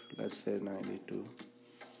 95, let's say 92.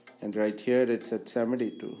 And right here it's at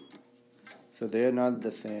 72. So they are not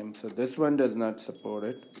the same. So this one does not support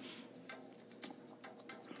it.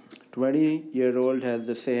 20-year-old has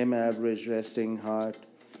the same average resting heart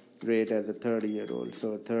rate as a 30-year-old.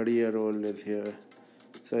 So a 30-year-old is here.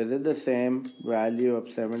 So is it the same value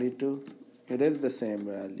of 72? It is the same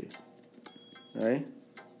value, right?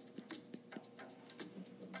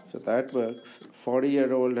 So that works.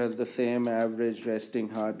 40-year-old has the same average resting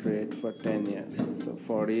heart rate for 10 years. So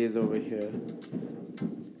 40 is over here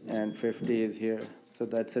and 50 is here. So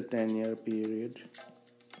that's a 10-year period.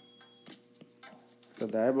 So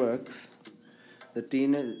that works.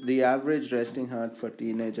 The average resting heart for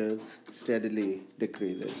teenagers steadily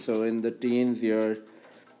decreases. So in the teens, you're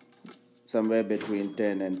somewhere between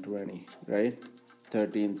 10 and 20, right?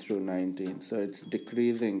 13 through 19. So it's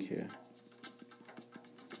decreasing here.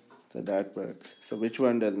 So that works. So which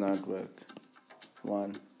one does not work?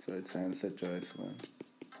 1. So it's answer choice 1.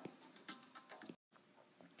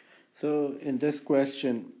 So in this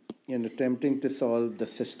question, in attempting to solve the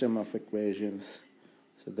system of equations,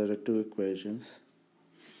 so there are two equations.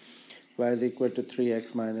 Y is equal to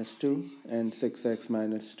 3x minus 2 and 6x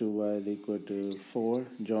minus 2y is equal to 4.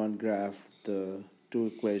 John graphed the two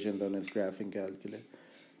equations on his graphing calculator.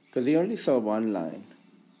 Because he only saw one line.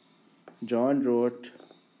 John wrote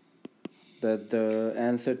that the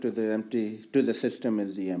answer to the system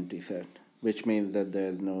is the empty set, which means that there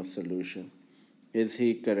is no solution. Is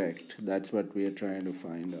he correct? That's what we are trying to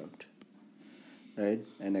find out, right?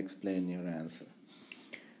 And explain your answer.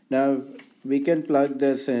 Now, we can plug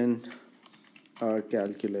this in our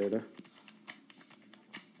calculator,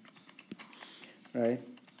 right?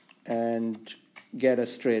 And get a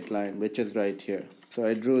straight line, which is right here. So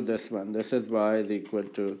I drew this one. This is y is equal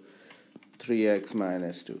to 3x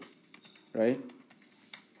minus 2, right?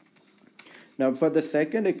 Now, for the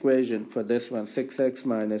second equation, for this one, 6x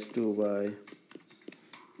minus 2y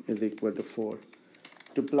is equal to 4.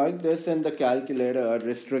 To plug this in the calculator, our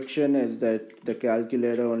restriction is that the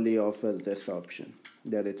calculator only offers this option,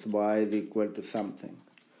 that it's y is equal to something.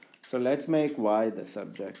 So let's make y the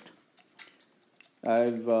subject.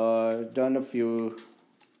 I've done a few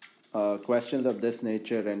questions of this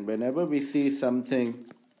nature, and whenever we see something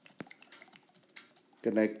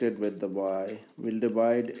connected with the y, we'll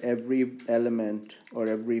divide every element or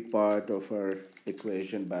every part of our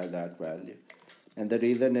equation by that value. And the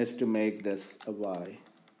reason is to make this a y.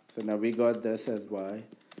 So now we got this as y.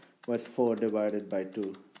 What's 4 divided by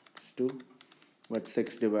 2? It's 2. What's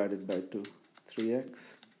 6 divided by 2? 3x,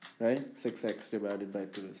 right? 6x divided by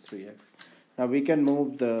 2 is 3x. Now we can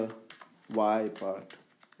move the y part,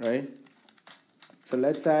 right? So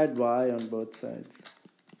let's add y on both sides.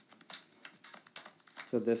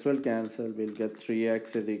 So this will cancel. We'll get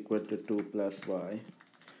 3x is equal to 2 plus y.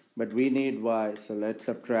 But we need y, so let's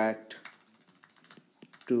subtract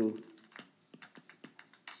 2.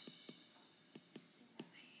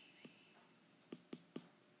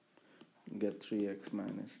 Get 3x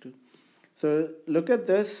minus 2. So look at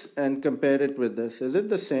this and compare it with this. Is it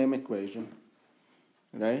the same equation?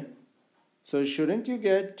 Right? So shouldn't you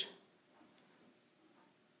get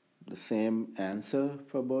the same answer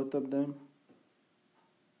for both of them?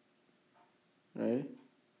 Right?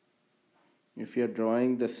 If you're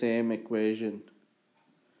drawing the same equation,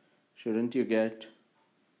 shouldn't you get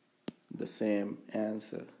the same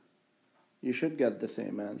answer? You should get the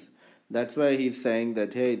same answer. That's why he's saying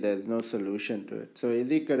that, hey, there's no solution to it. So is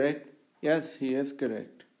he correct? Yes, he is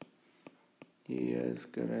correct. He is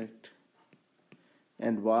correct.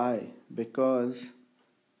 And why? Because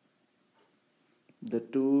the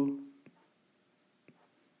two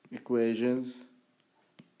equations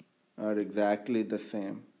are exactly the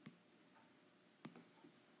same.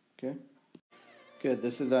 Okay? Okay,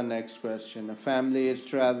 this is our next question. A family is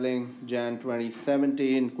traveling, Jan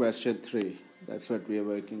 2017, question 3. That's what we are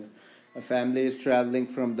working on. A family is traveling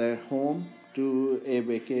from their home to a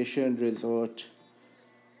vacation resort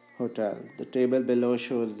hotel. The table below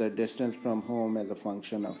shows the distance from home as a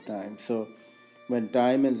function of time. So when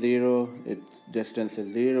time is 0, its distance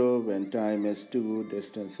is 0. When time is 2,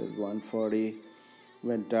 distance is 140.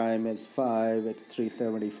 When time is 5, it's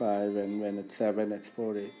 375. And when it's 7, it's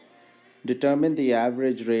 40. Determine the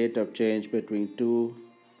average rate of change between 2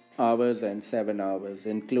 hours and 7 hours,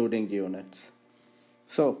 including units.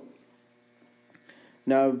 So,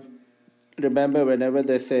 now remember, whenever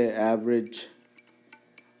they say average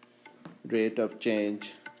rate of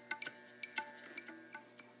change,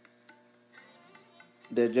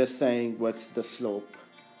 they're just saying what's the slope,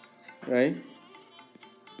 right?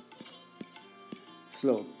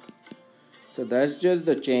 Slope. So that's just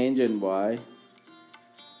the change in y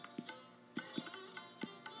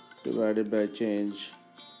divided by change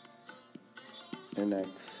in x,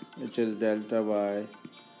 which is delta y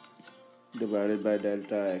divided by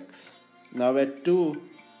delta x. Now at 2,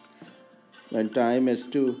 when time is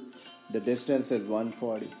 2, the distance is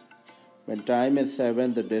 140. When time is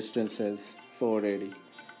 7, the distance is 480.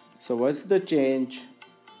 So what's the change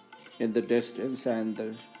in the distance and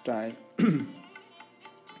the time?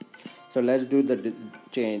 So let's do the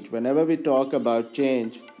change. Whenever we talk about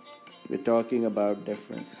change, we're talking about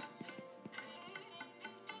difference,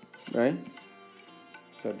 right?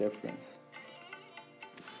 So difference.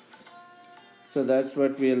 So that's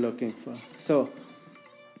what we are looking for. So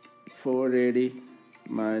 480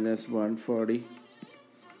 minus 140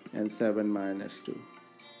 and 7 minus 2.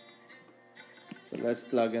 So let's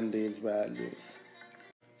plug in these values.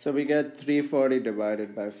 So we get 340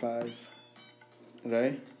 divided by 5,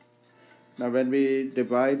 right? Now when we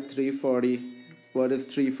divide 340, what is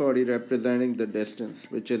 340 representing? The distance,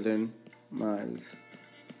 which is in miles,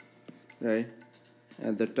 right?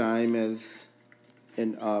 And the time is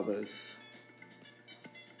in hours.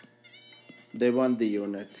 They want the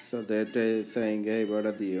units, so they're saying, hey, what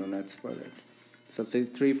are the units for it? So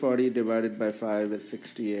 340 divided by 5 is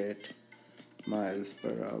 68 miles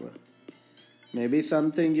per hour. Maybe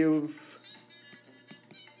something you've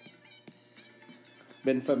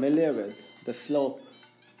been familiar with, the slope,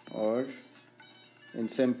 or in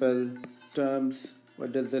simple terms,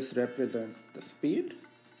 what does this represent? The speed,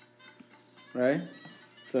 right?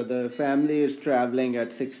 So the family is traveling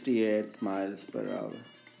at 68 miles per hour.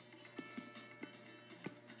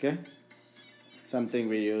 Okay? Something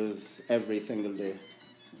we use every single day.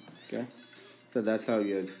 Okay? So that's how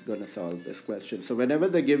you're going to solve this question. So whenever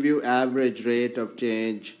they give you average rate of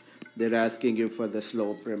change, they're asking you for the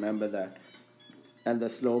slope. Remember that. And the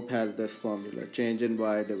slope has this formula, change in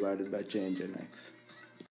y divided by change in x.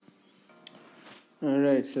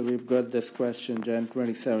 Alright, so we've got this question, Jan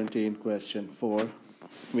 2017 question 4.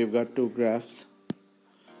 We've got two graphs.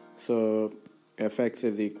 So fx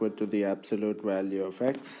is equal to the absolute value of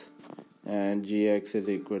x, and gx is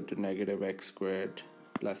equal to negative x squared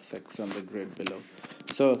plus 6 on the grid below.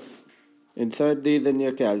 So insert these in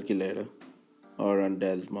your calculator or on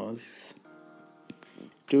Desmos.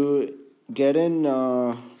 To get in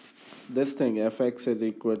this thing, fx is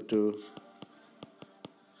equal to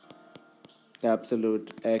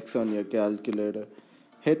absolute x on your calculator,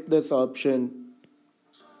 hit this option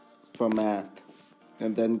for math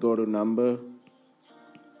and then go to number,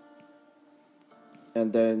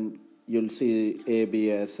 and then you'll see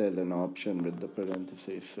ABS as an option with the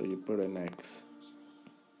parentheses. So you put an x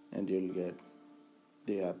and you'll get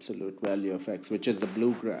the absolute value of x, which is the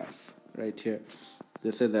blue graph right here.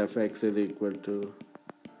 This is fx is equal to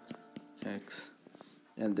x,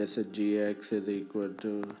 and this is gx is equal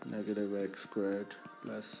to negative x squared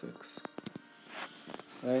plus 6,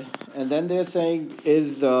 right? And then they're saying,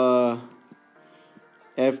 is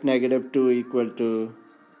f negative 2 equal to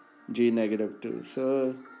g negative 2?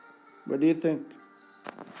 So what do you think?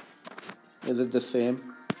 Is it the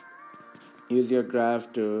same? Use your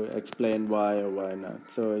graph to explain why or why not.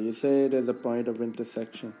 So you say it is a point of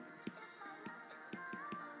intersection.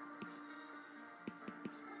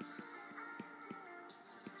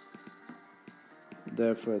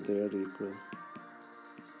 Therefore they are equal.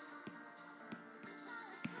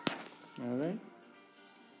 Alright.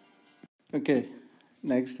 Okay,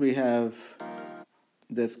 next we have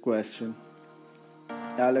this question.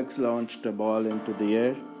 Alex launched a ball into the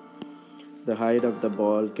air. The height of the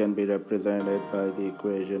ball can be represented by the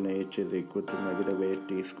equation h is equal to negative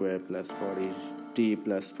 8t squared plus 40t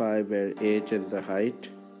plus 5, where h is the height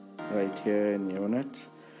right here in units,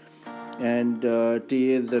 and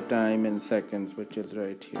t is the time in seconds, which is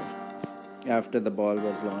right here after the ball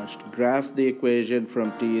was launched. Graph the equation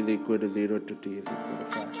from t is equal to 0 to t is equal to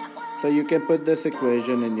 5. So you can put this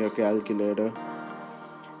equation in your calculator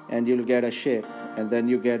and you'll get a shape, and then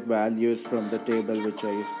you get values from the table which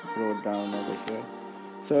I wrote down over here.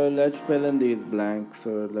 So let's fill in these blanks.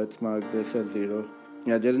 So let's mark this as 0.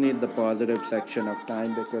 I just need the positive section of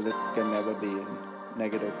time because it can never be in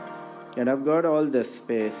negative. And I've got all this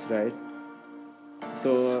space, right?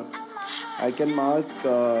 So I can mark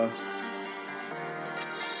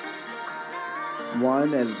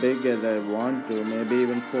 1 as big as I want to. Maybe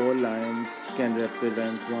even 4 lines can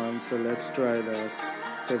represent 1. So let's try that.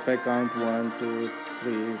 So if I count 1, 2,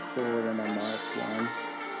 3, 4 and I mark 1,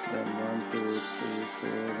 then 1, 2, 3, 4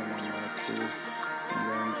 and I mark 2, and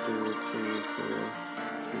 1, 2, 3, 4,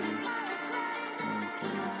 3, 1,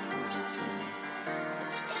 2, 3,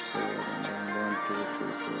 4, and then 1, 2,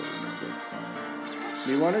 3, 4 and I get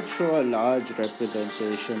 5. We want to show a large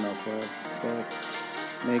representation of our work.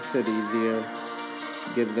 Makes it easier,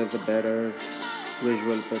 gives us a better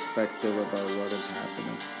visual perspective about what is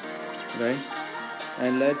happening, right?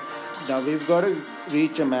 And now we've got to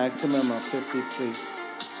reach a maximum of 53.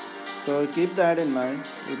 So keep that in mind.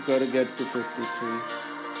 We've got to get to 53,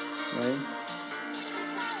 right?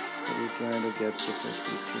 So we're trying to get to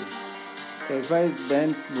 53. So if I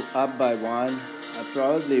went up by 1, I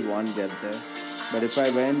probably won't get there. But if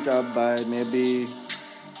I went up by maybe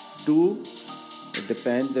 2, it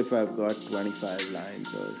depends if I've got 25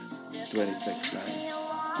 lines or 26 lines.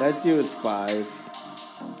 Let's use 5.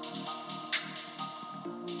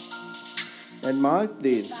 And mark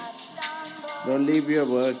these. Don't leave your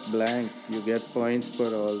work blank. You get points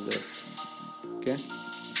for all this. Okay? 55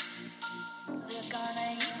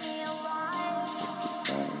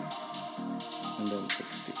 and then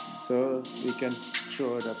 60. So we can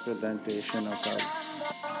show a representation of our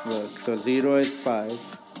work. So 0 is 5.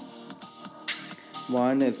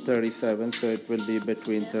 1 is 37, so it will be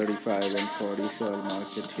between 35 and 40, so I'll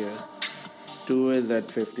mark it here. 2 is at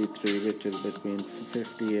 53, which is between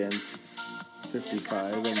 50 and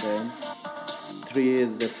 55, and then 3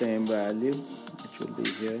 is the same value, which will be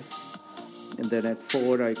here. And then at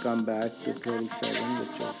 4 I come back to 37,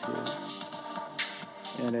 which is here.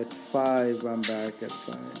 And at 5 I'm back at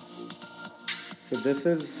 5. So this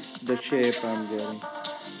is the shape I'm getting.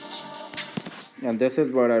 And this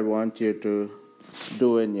is what I want you to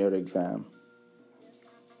do in your exam.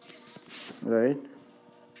 Right?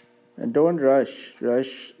 And don't rush.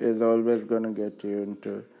 Rush is always going to get you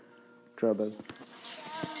into trouble.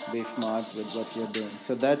 Be smart with what you're doing.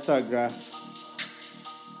 So that's our graph.